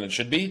bigger than it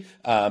should be.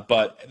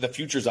 But the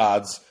futures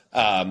odds,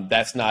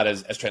 that's not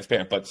as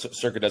transparent. But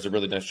Circa does a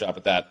really nice job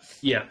at that.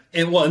 Yeah,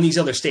 and these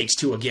other states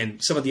too. Again,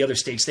 some of the other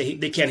states they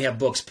can't have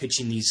books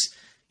pitching these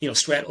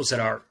straddles that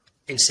are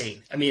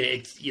insane. I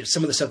mean,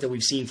 some of the stuff that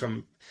we've seen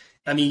from.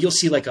 I mean, you'll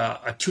see like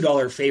a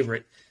 $2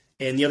 favorite,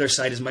 and the other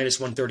side is minus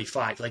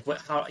 135. Like,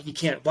 what? How you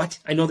can't? What?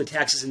 I know the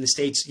taxes in the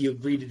states. You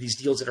agree to these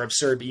deals that are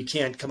absurd, but you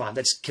can't. Come on,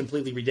 that's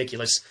completely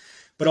ridiculous.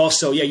 But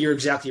also, yeah, you're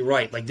exactly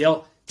right. Like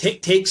they'll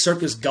take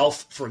Circa's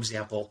golf, for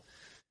example.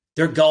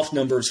 Their golf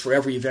numbers for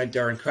every event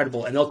are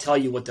incredible, and they'll tell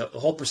you what the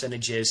whole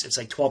percentage is. It's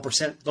like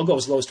 12%. They'll go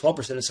as low as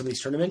 12% in some of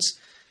these tournaments.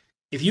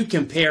 If you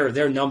compare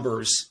their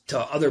numbers to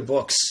other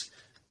books,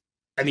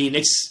 I mean,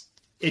 it's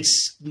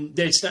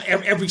not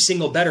every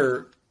single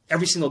bettor.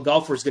 Every single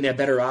golfer is going to have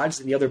better odds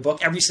than the other book,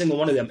 every single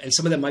one of them. And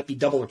some of them might be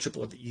double or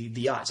triple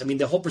the odds. I mean,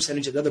 the whole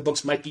percentage of the other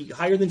books might be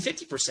higher than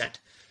 50%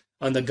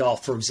 on the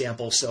golf, for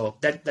example. So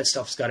that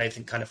stuff's got, I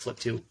think, kind of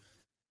flipped too.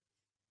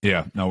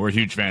 Yeah, no, we're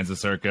huge fans of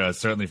Circa,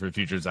 certainly for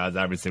futures odds.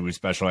 Obviously, we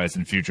specialize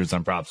in futures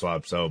on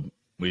PropSwap, so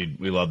we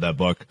love that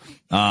book.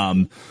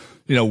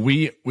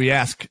 We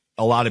ask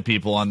a lot of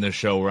people on this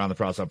show, we're on the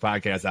PropSwap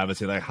podcast,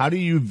 obviously, like, how do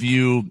you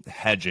view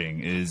hedging?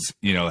 Is,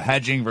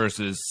 hedging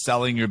versus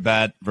selling your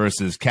bet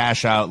versus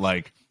cash out?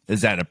 Like,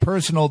 is that a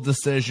personal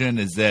decision?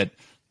 Is that,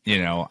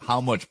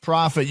 how much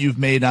profit you've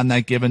made on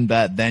that given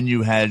bet, then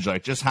you hedge?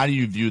 Like, just how do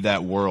you view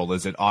that world?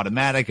 Is it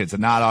automatic? Is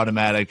it not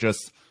automatic?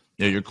 Just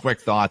your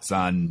quick thoughts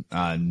on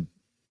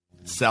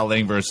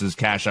selling versus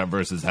cash out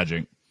versus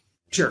hedging.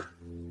 Sure.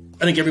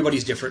 I think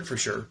everybody's different for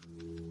sure.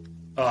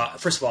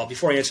 First of all,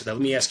 before I answer that,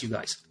 let me ask you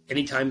guys,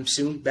 anytime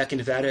soon back in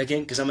Nevada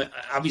again? Because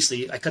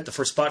I cut the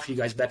first spot for you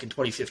guys back in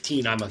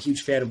 2015. I'm a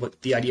huge fan of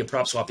what the idea of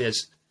PropSwap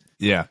is.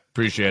 Yeah,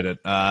 appreciate it.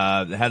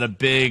 Had a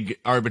big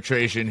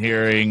arbitration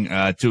hearing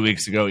 2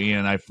 weeks ago. Ian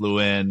and I flew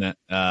in.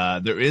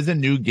 There is a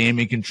new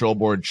gaming control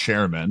board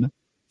chairman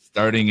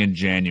starting in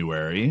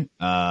January.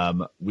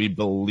 We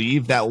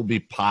believe that will be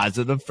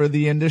positive for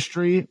the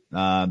industry.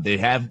 They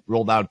have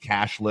rolled out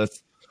cashless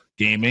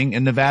gaming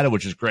in Nevada,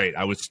 which is great.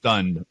 I was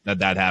stunned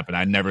that happened.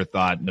 I never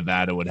thought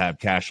Nevada would have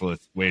cashless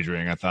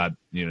wagering. I thought,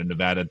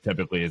 Nevada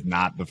typically is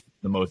not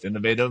the most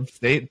innovative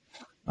state,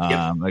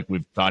 like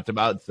we've talked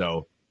about.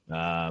 So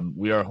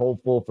We are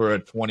hopeful for a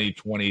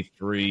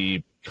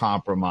 2023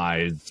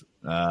 compromise,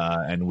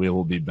 and we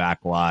will be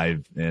back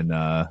live in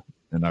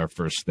our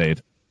first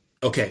state.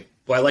 Okay.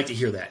 Well, I like to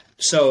hear that.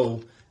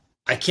 So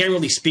I can't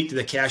really speak to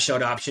the cash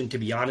out option, to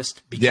be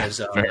honest,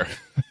 because fair.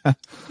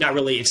 not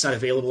really, it's not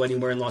available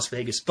anywhere in Las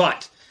Vegas.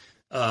 But,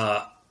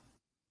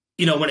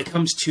 when it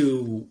comes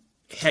to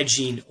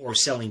hedging or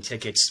selling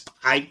tickets,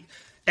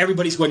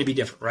 everybody's going to be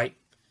different, right?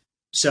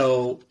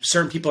 So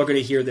certain people are going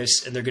to hear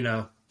this and they're going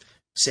to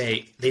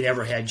say they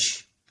never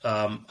hedge.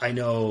 I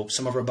know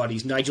some of our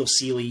buddies, Nigel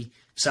Seeley,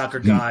 soccer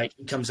guy,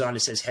 he comes on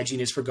and says hedging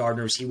is for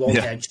gardeners. He won't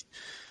hedge.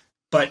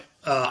 But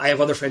I have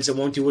other friends that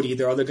won't do it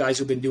either. Other guys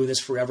who've been doing this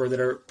forever that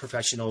are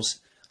professionals.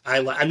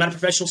 I'm not a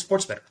professional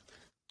sports bettor.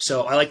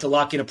 So I like to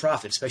lock in a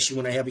profit, especially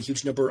when I have a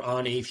huge number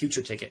on a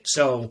future ticket.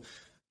 So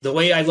the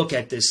way I look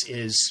at this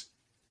is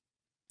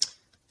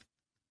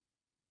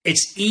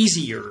it's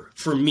easier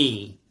for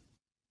me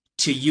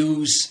to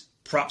use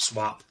prop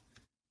swap.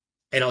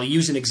 And I'll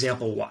use an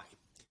example why.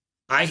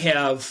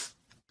 This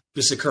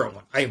is a current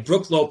one. I have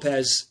Brooke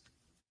Lopez,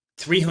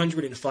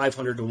 300 and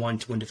 500 to 1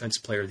 to win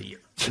Defensive Player of the Year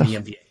in the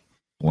NBA.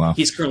 Wow.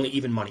 He's currently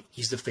even money.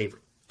 He's the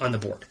favorite on the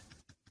board.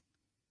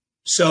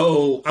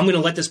 So I'm going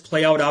to let this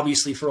play out,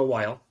 obviously, for a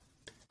while.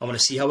 I want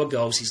to see how it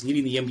goes. He's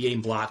leading the NBA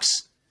in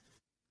blocks.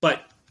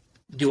 But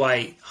how do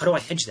I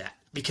hedge that?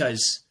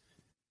 Because,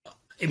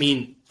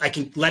 I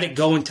can let it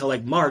go until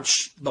like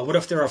March, but what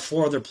if there are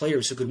 4 other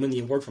players who could win the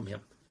award from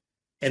him?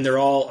 And they're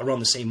all around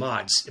the same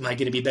odds. Am I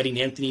going to be betting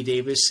Anthony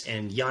Davis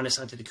and Giannis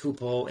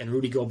Antetokounmpo and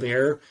Rudy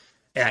Gobert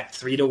at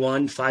 3 to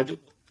 1, 5 to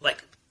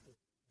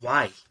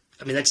why?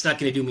 That's not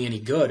going to do me any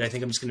good. I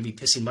think I'm just going to be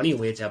pissing money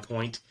away at that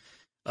point.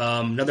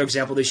 Another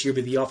example this year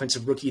would be the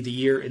Offensive Rookie of the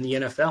Year in the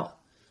NFL.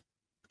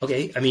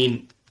 Okay,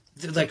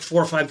 like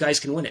 4 or 5 guys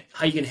can win it.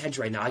 How are you going to hedge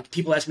right now?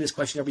 People ask me this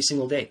question every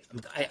single day.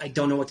 I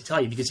don't know what to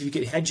tell you because if you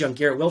get hedge on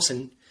Garrett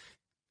Wilson,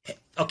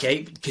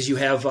 okay, because you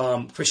have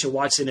Christian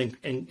Watson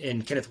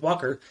and Kenneth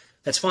Walker,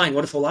 that's fine.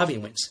 What if Olave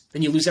wins?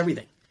 Then you lose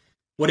everything.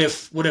 What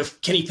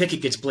if Kenny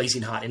Pickett gets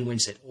blazing hot and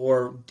wins it,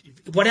 or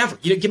whatever?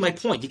 You get my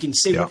point. You can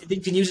say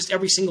you can use this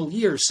every single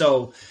year.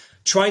 So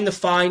trying to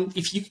find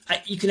if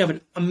you can have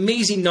an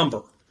amazing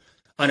number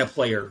on a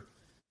player,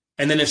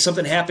 and then if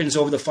something happens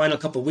over the final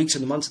couple of weeks or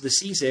the months of the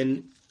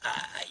season,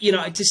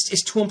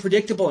 it's too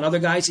unpredictable. And other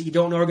guys that you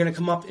don't know are going to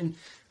come up. And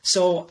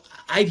so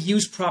I've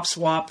used prop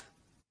swap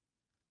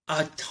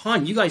a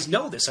ton. You guys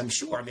know this, I'm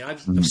sure.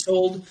 I've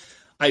sold.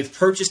 I've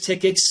purchased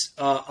tickets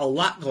a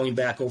lot going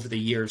back over the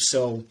years.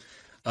 So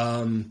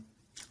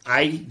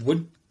I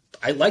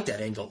like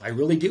that angle. I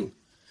really do.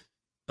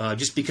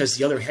 Just because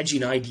the other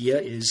hedging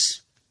idea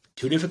is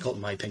too difficult,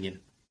 in my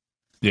opinion.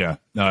 Yeah.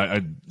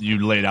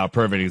 You laid out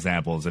perfect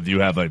examples. If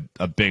you have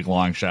a big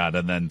long shot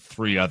and then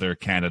 3 other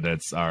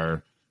candidates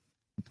are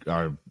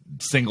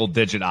single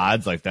digit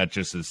odds, like that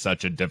just is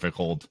such a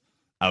difficult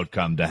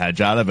outcome to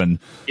hedge out of. And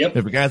if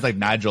a guy's like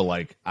Nigel,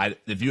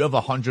 if you have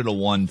 100 to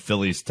 1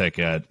 Phillies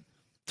ticket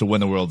to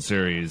win the World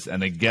Series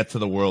and they get to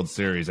the World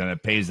Series and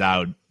it pays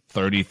out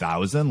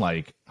 30,000,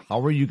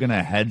 how are you going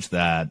to hedge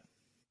that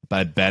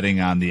by betting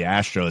on the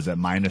Astros at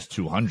minus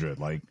 200?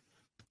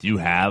 Do you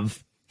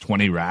have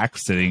 20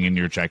 racks sitting in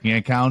your checking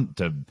account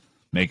to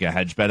make a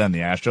hedge bet on the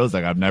Astros?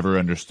 I've never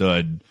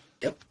understood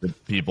the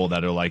people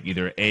that are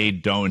either A,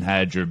 don't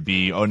hedge, or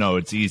B, oh no,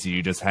 it's easy,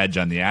 you just hedge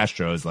on the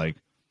Astros.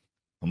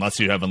 Unless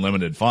you have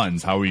unlimited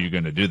funds, how are you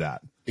going to do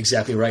that?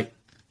 Exactly right.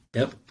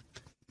 Yep.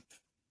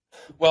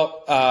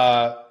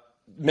 Well,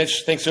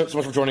 Mitch, thanks so much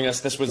for joining us.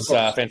 This was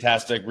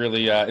fantastic.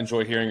 Really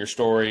enjoyed hearing your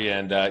story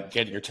and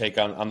getting your take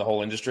on the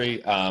whole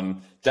industry.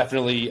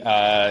 Definitely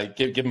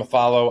give him a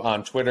follow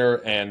on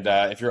Twitter. And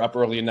if you're up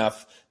early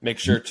enough, make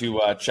sure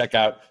to check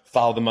out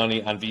Follow the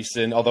Money on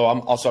VSiN. Although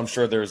I'm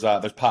sure there's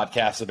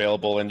podcasts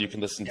available and you can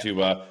listen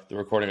to the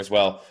recording as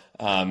well.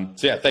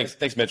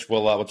 Thanks, Mitch.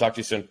 We'll talk to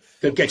you soon.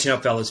 Good catching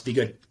up, fellas. Be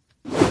good.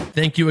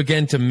 Thank you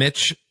again to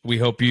Mitch. We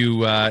hope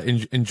you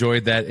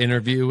enjoyed that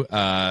interview.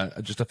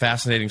 Just a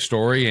fascinating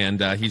story, and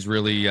he's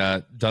really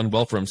done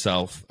well for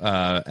himself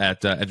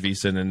at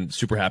VSiN, and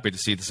super happy to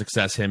see the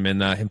success him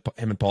and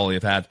Paulie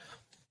have had.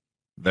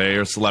 They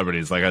are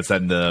celebrities, like I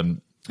said in the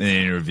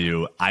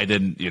interview. I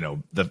didn't,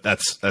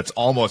 that's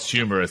almost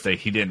humorous that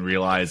he didn't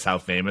realize how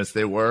famous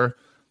they were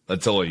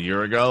until a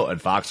year ago at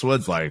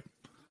Foxwoods.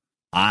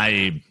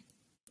 I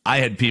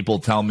had people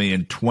tell me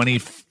in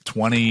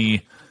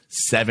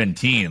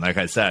 2017, like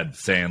I said,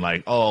 saying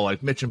Mitch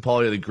and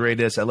Paulie are the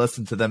greatest. I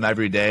listen to them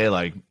every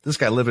day. This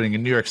guy living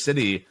in New York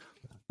City,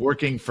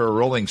 working for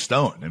Rolling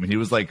Stone. He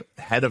was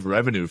head of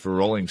revenue for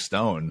Rolling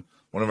Stone,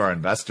 one of our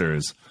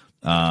investors.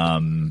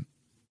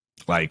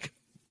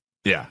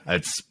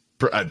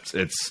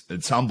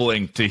 It's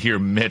humbling to hear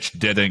Mitch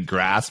didn't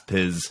grasp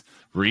his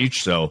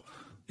reach. So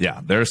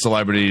yeah, they're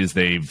celebrities.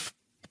 They've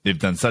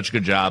done such a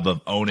good job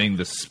of owning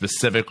the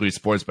specifically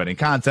sports betting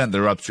content.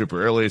 They're up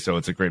super early, so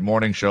it's a great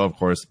morning show. Of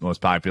course,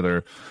 most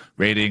popular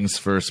ratings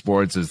for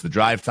sports is the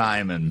drive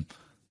time, and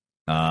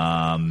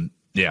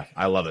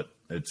I love it.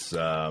 It's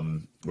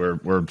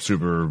we're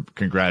super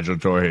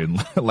congratulatory, and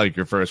like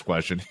your first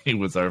question, he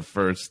was our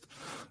first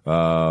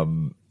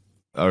voice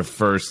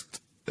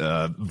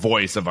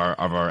of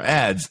our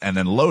ads, and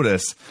then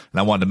Lotus. And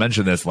I wanted to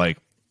mention this, like,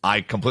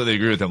 I completely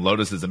agree with him.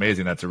 Lotus is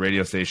amazing. That's a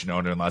radio station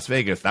owner in Las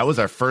Vegas. That was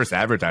our first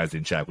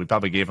advertising check. We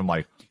probably gave him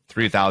like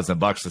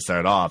 $3,000 to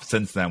start off.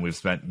 Since then, we've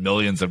spent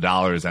millions of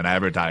dollars on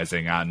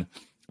advertising on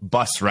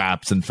bus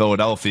wraps in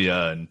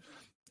Philadelphia and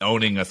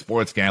owning a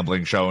sports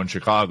gambling show in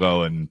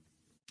Chicago, and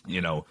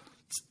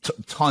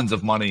tons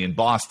of money in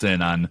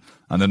Boston on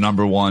the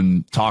number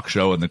one talk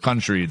show in the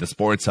country, the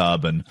Sports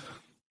Hub. And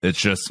it's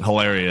just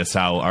hilarious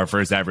how our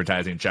first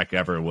advertising check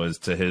ever was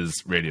to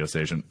his radio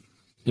station.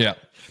 Yeah.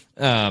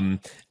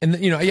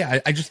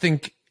 I just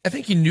think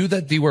he knew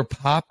that they were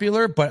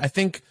popular, but I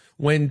think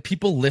when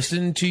people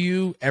listen to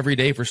you every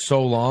day for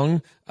so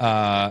long,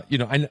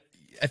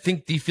 I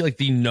think they feel like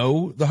they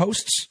know the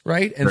hosts,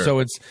 right? And so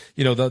it's,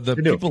 the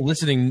people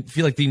listening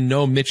feel like they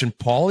know Mitch and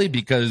Paulie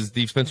because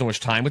they've spent so much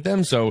time with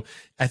them. So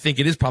I think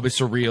it is probably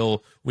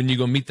surreal when you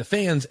go meet the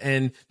fans,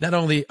 and not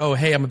only, oh,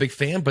 hey, I'm a big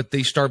fan, but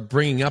they start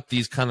bringing up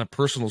these kind of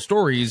personal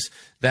stories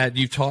that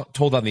you've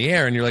told on the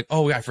air, and you're like,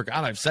 oh, I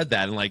forgot I've said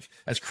that. And like,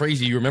 that's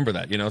crazy. You remember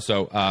that,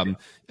 So I'm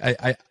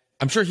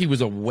sure he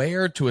was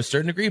aware to a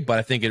certain degree, but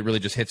I think it really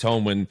just hits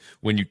home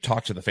when you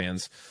talk to the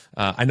fans.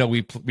 I know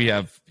we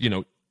have,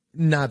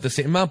 not the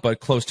same amount,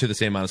 but close to the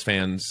same amount of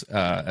fans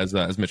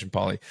as Mitch and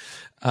Paulie.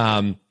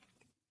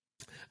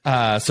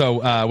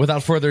 So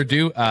without further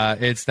ado,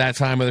 it's that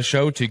time of the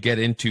show to get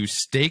into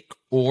Stake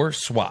or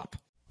Swap.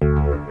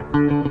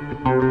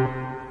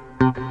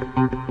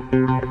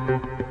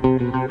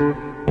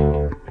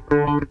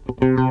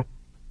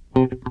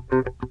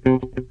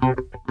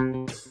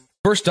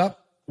 First up,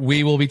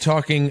 we will be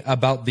talking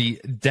about the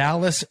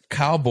Dallas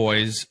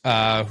Cowboys,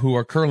 who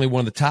are currently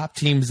one of the top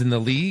teams in the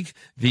league.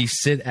 They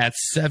sit at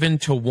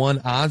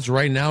 7-1 odds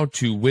right now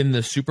to win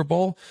the Super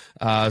Bowl.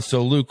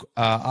 So, Luke,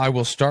 I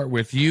will start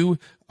with you.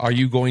 Are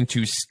you going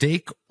to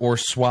stake or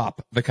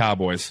swap the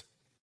Cowboys?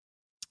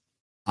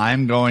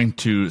 I'm going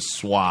to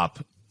swap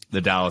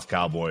the Dallas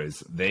Cowboys.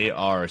 They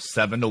are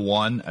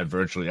 7-1 at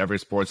virtually every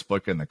sports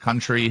book in the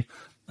country.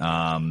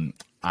 On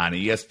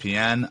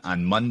ESPN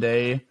on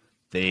Monday,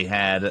 they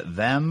had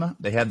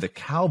the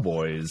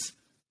Cowboys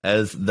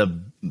as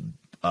the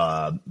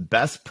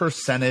best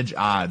percentage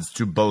odds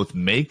to both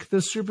make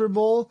the Super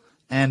Bowl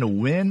and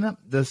win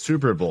the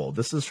Super Bowl.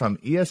 This is from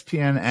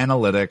ESPN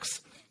Analytics.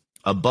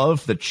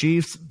 Above the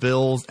Chiefs,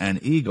 Bills, and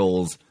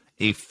Eagles,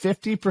 a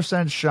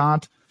 50%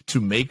 shot to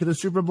make the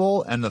Super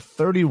Bowl and a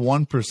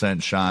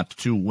 31% shot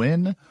to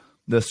win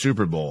the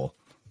Super Bowl.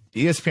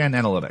 ESPN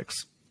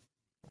Analytics.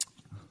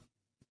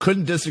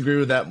 Couldn't disagree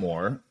with that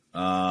more.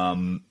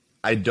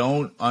 I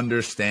don't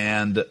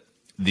understand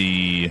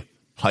the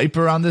hype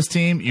around this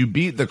team. You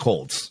beat the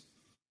Colts.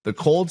 The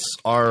Colts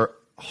are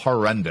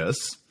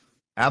horrendous,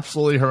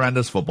 absolutely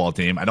horrendous football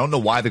team. I don't know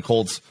why the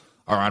Colts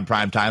are on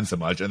prime time so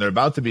much, and they're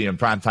about to be in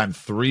prime time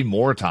 3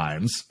 more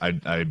times.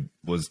 I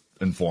was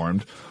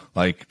informed.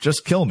 Like,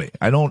 just kill me.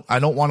 I don't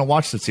want to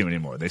watch this team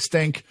anymore. They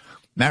stink.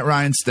 Matt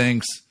Ryan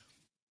stinks.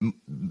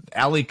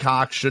 Ali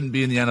Cox shouldn't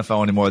be in the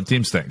NFL anymore. The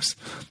team stinks.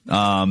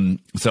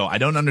 So I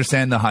don't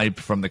understand the hype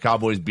from the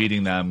Cowboys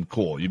beating them.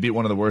 Cool. You beat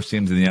one of the worst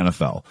teams in the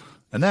NFL.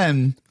 And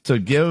then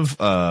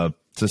to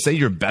say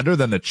you're better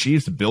than the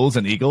Chiefs, Bills,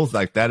 and Eagles,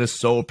 like, that is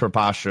so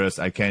preposterous.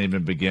 I can't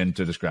even begin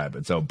to describe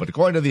it. So, but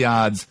according to the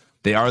odds,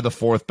 they are the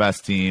 4th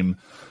best team.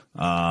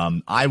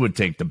 I would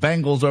take the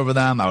Bengals over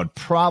them. I would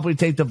probably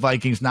take the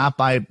Vikings, not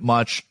by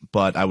much,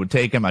 but I would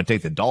take them. I'd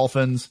take the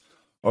Dolphins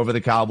over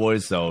the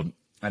Cowboys. So,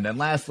 and then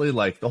lastly,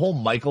 like, the whole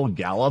Michael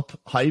Gallup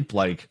hype,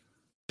 like,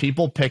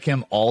 people pick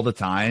him all the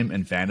time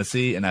in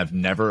fantasy, and I've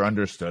never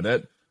understood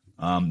it.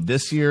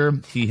 This year,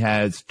 he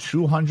has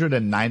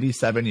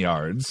 297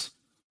 yards,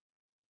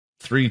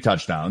 3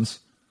 touchdowns.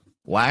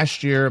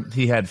 Last year,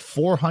 he had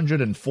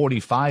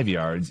 445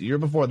 yards. Year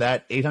before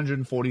that,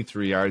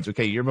 843 yards.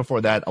 Okay, year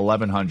before that,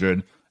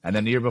 1,100. And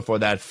then the year before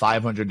that,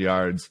 500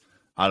 yards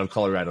out of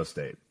Colorado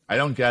State. I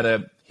don't get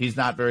it. He's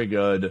not very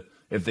good.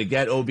 If they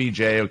get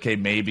OBJ, okay,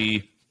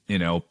 maybe,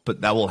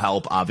 but that will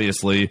help,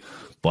 obviously.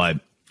 But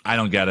I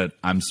don't get it.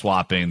 I'm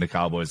swapping the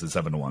Cowboys at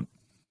 7-1.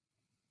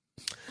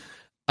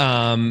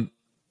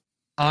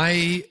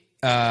 I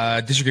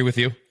disagree with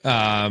you.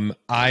 I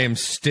am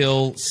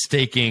still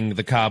staking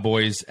the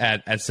Cowboys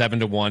at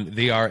 7-1.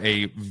 They are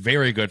a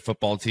very good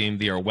football team.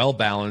 They are well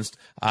balanced.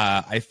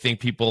 I think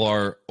people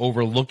are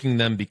overlooking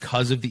them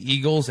because of the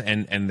Eagles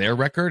and their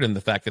record and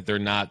the fact that they're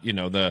not,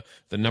 the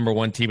number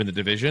 1 team in the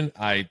division.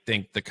 I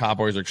think the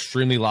Cowboys are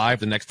extremely live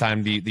the next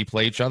time they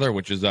play each other,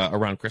 which is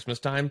around Christmas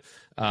time.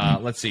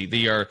 Let's see.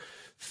 They are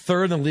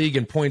 3rd in the league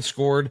in points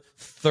scored,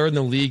 3rd in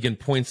the league in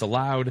points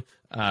allowed.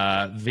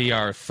 They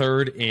are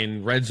 3rd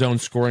in red zone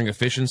scoring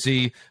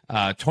efficiency.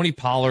 Tony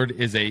Pollard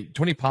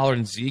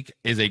and Zeke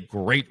is a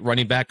great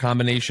running back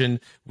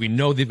combination. We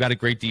know they've got a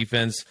great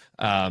defense.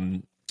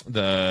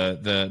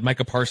 the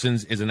Micah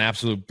Parsons is an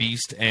absolute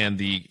beast and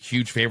the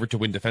huge favorite to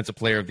win Defensive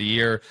Player of the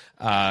Year.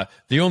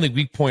 The only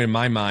weak point in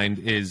my mind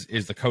is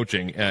the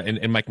coaching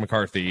in Mike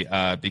McCarthy,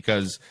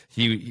 because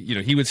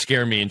he would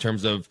scare me in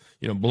terms of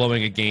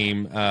blowing a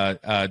game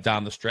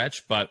down the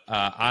stretch. But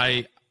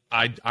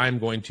I'm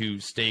going to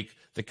stake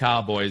the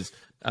Cowboys.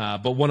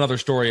 But one other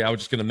story I was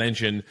just going to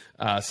mention,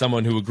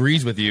 someone who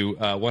agrees with you,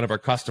 one of our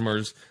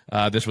customers,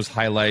 this was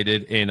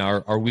highlighted in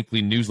our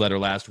weekly newsletter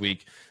last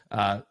week.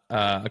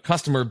 A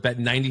customer bet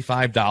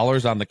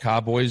 $95 on the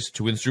Cowboys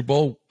to win Super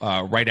Bowl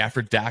right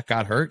after Dak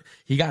got hurt.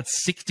 He got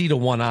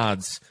 60-1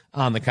 odds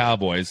on the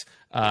Cowboys,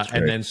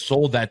 and then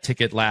sold that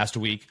ticket last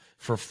week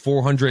for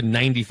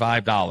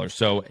 $495.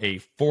 So a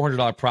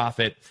 $400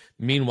 profit.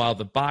 Meanwhile,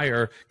 the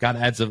buyer got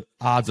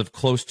odds of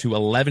close to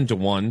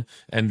 11-1,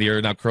 and they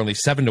are now currently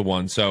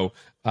 7-1. So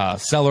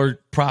seller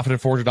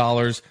profited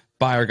 $400.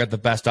 Buyer got the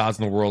best odds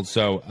in the world.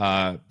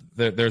 So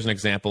there's an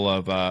example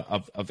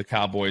of the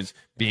Cowboys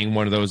being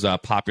one of those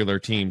popular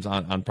teams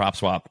on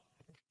PropSwap.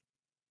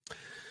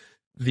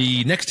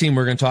 The next team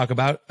we're going to talk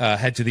about,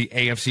 head to the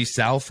AFC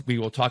South. We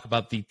will talk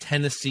about the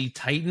Tennessee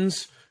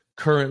Titans,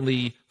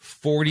 currently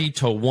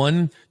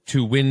 40-1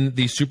 to win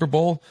the Super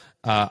Bowl.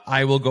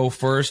 I will go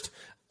first.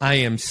 I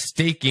am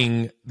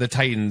staking the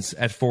Titans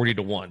at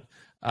 40-1.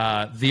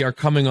 They are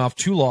coming off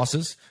 2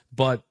 losses,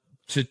 but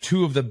to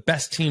 2 of the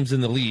best teams in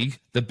the league,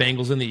 the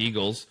Bengals and the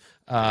Eagles.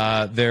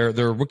 Their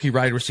rookie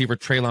wide receiver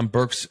Treylon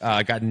Burks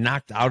got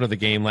knocked out of the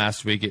game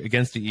last week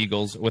against the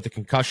Eagles with a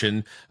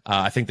concussion.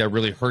 I think that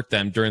really hurt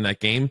them during that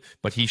game,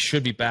 but he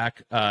should be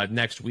back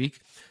next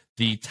week.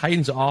 The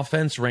Titans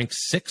offense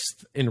ranks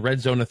 6th in red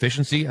zone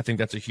efficiency. I think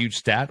that's a huge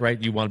stat,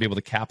 right? You want to be able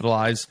to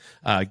capitalize,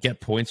 get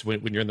points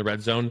when you're in the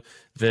red zone.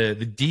 The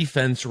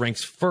defense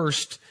ranks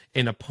 1st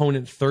in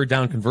opponent third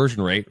down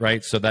conversion rate,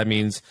 right? So that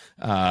means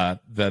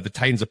the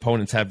Titans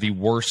opponents have the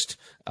worst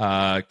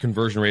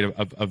conversion rate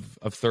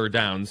of third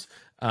downs.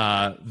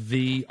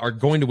 They are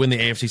going to win the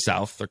AFC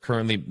South. They're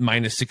currently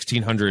minus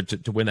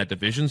 1,600 to win that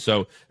division.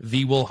 So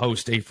they will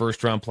host a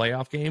first-round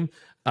playoff game.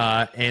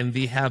 And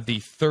they have the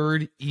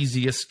 3rd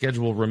easiest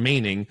schedule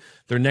remaining.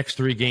 Their next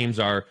 3 games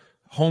are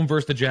home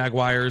versus the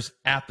Jaguars,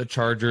 at the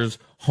Chargers,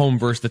 home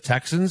versus the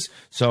Texans.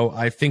 So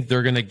I think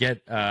they're going to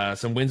get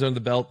some wins under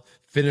the belt,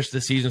 finish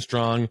the season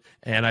strong,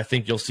 and I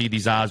think you'll see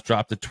these odds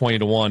drop to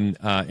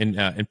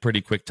 20-1 in pretty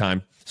quick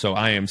time. So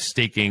I am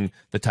staking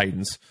the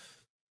Titans.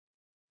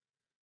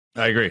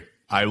 I agree.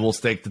 I will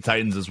stake the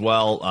Titans as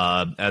well.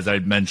 As I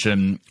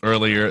mentioned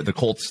earlier, the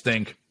Colts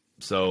stink.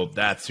 So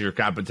that's your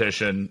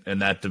competition in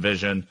that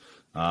division.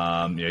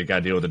 You got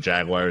to deal with the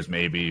Jaguars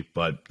maybe,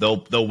 but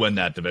they'll win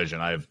that division.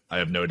 I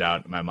have no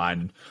doubt in my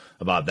mind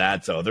about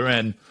that. So they're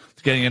in,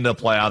 getting into the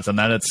playoffs, and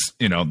then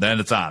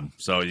it's on.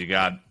 So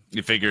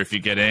you figure if you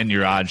get in,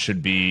 your odds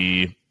should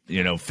be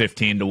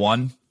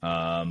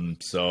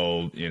 15-1.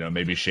 So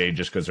maybe shade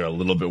just because they're a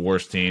little bit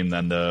worse team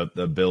than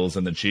the Bills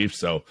and the Chiefs.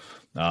 So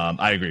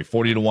I agree.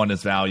 40-1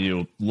 is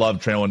value. Love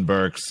Treylon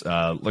Burks.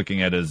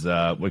 Looking at his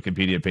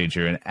Wikipedia page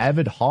here, an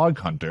avid hog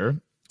hunter.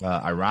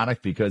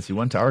 Ironic because he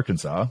went to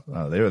Arkansas.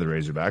 They were the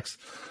Razorbacks.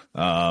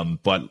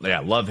 But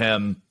yeah, love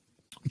him.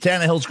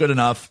 Tannehill's good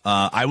enough.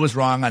 I was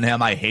wrong on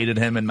him. I hated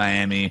him in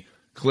Miami.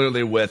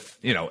 Clearly with,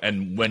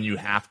 and when you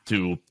have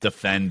to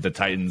defend the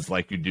Titans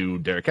like you do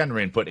Derrick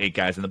Henry and put 8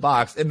 guys in the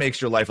box, it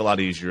makes your life a lot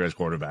easier as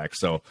quarterback.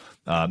 So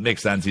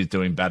makes sense. He's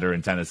doing better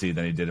in Tennessee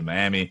than he did in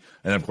Miami.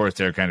 And of course,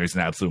 Derrick Henry's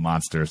an absolute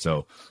monster.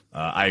 So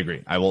I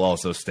agree. I will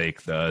also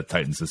stake the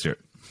Titans this year.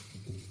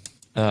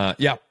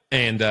 Yeah.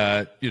 And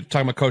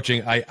talking about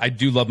coaching, I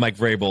do love Mike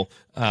Vrabel.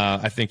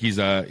 I think he's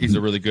a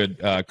really good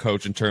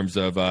coach in terms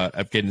of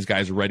getting his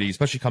guys ready,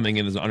 especially coming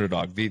in as an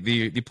underdog.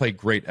 They play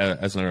great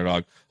as an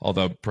underdog,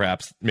 although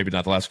perhaps maybe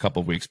not the last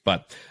couple of weeks,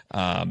 but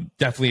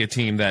definitely a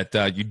team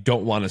that you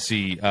don't want to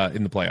see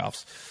in the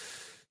playoffs.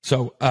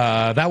 So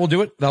that will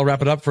do it. That'll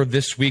wrap it up for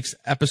this week's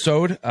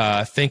episode.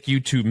 Thank you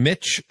to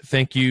Mitch.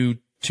 Thank you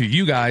to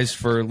you guys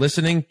for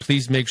listening.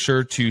 Please make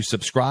sure to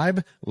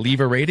subscribe, leave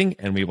a rating,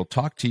 and we will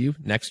talk to you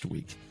next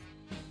week.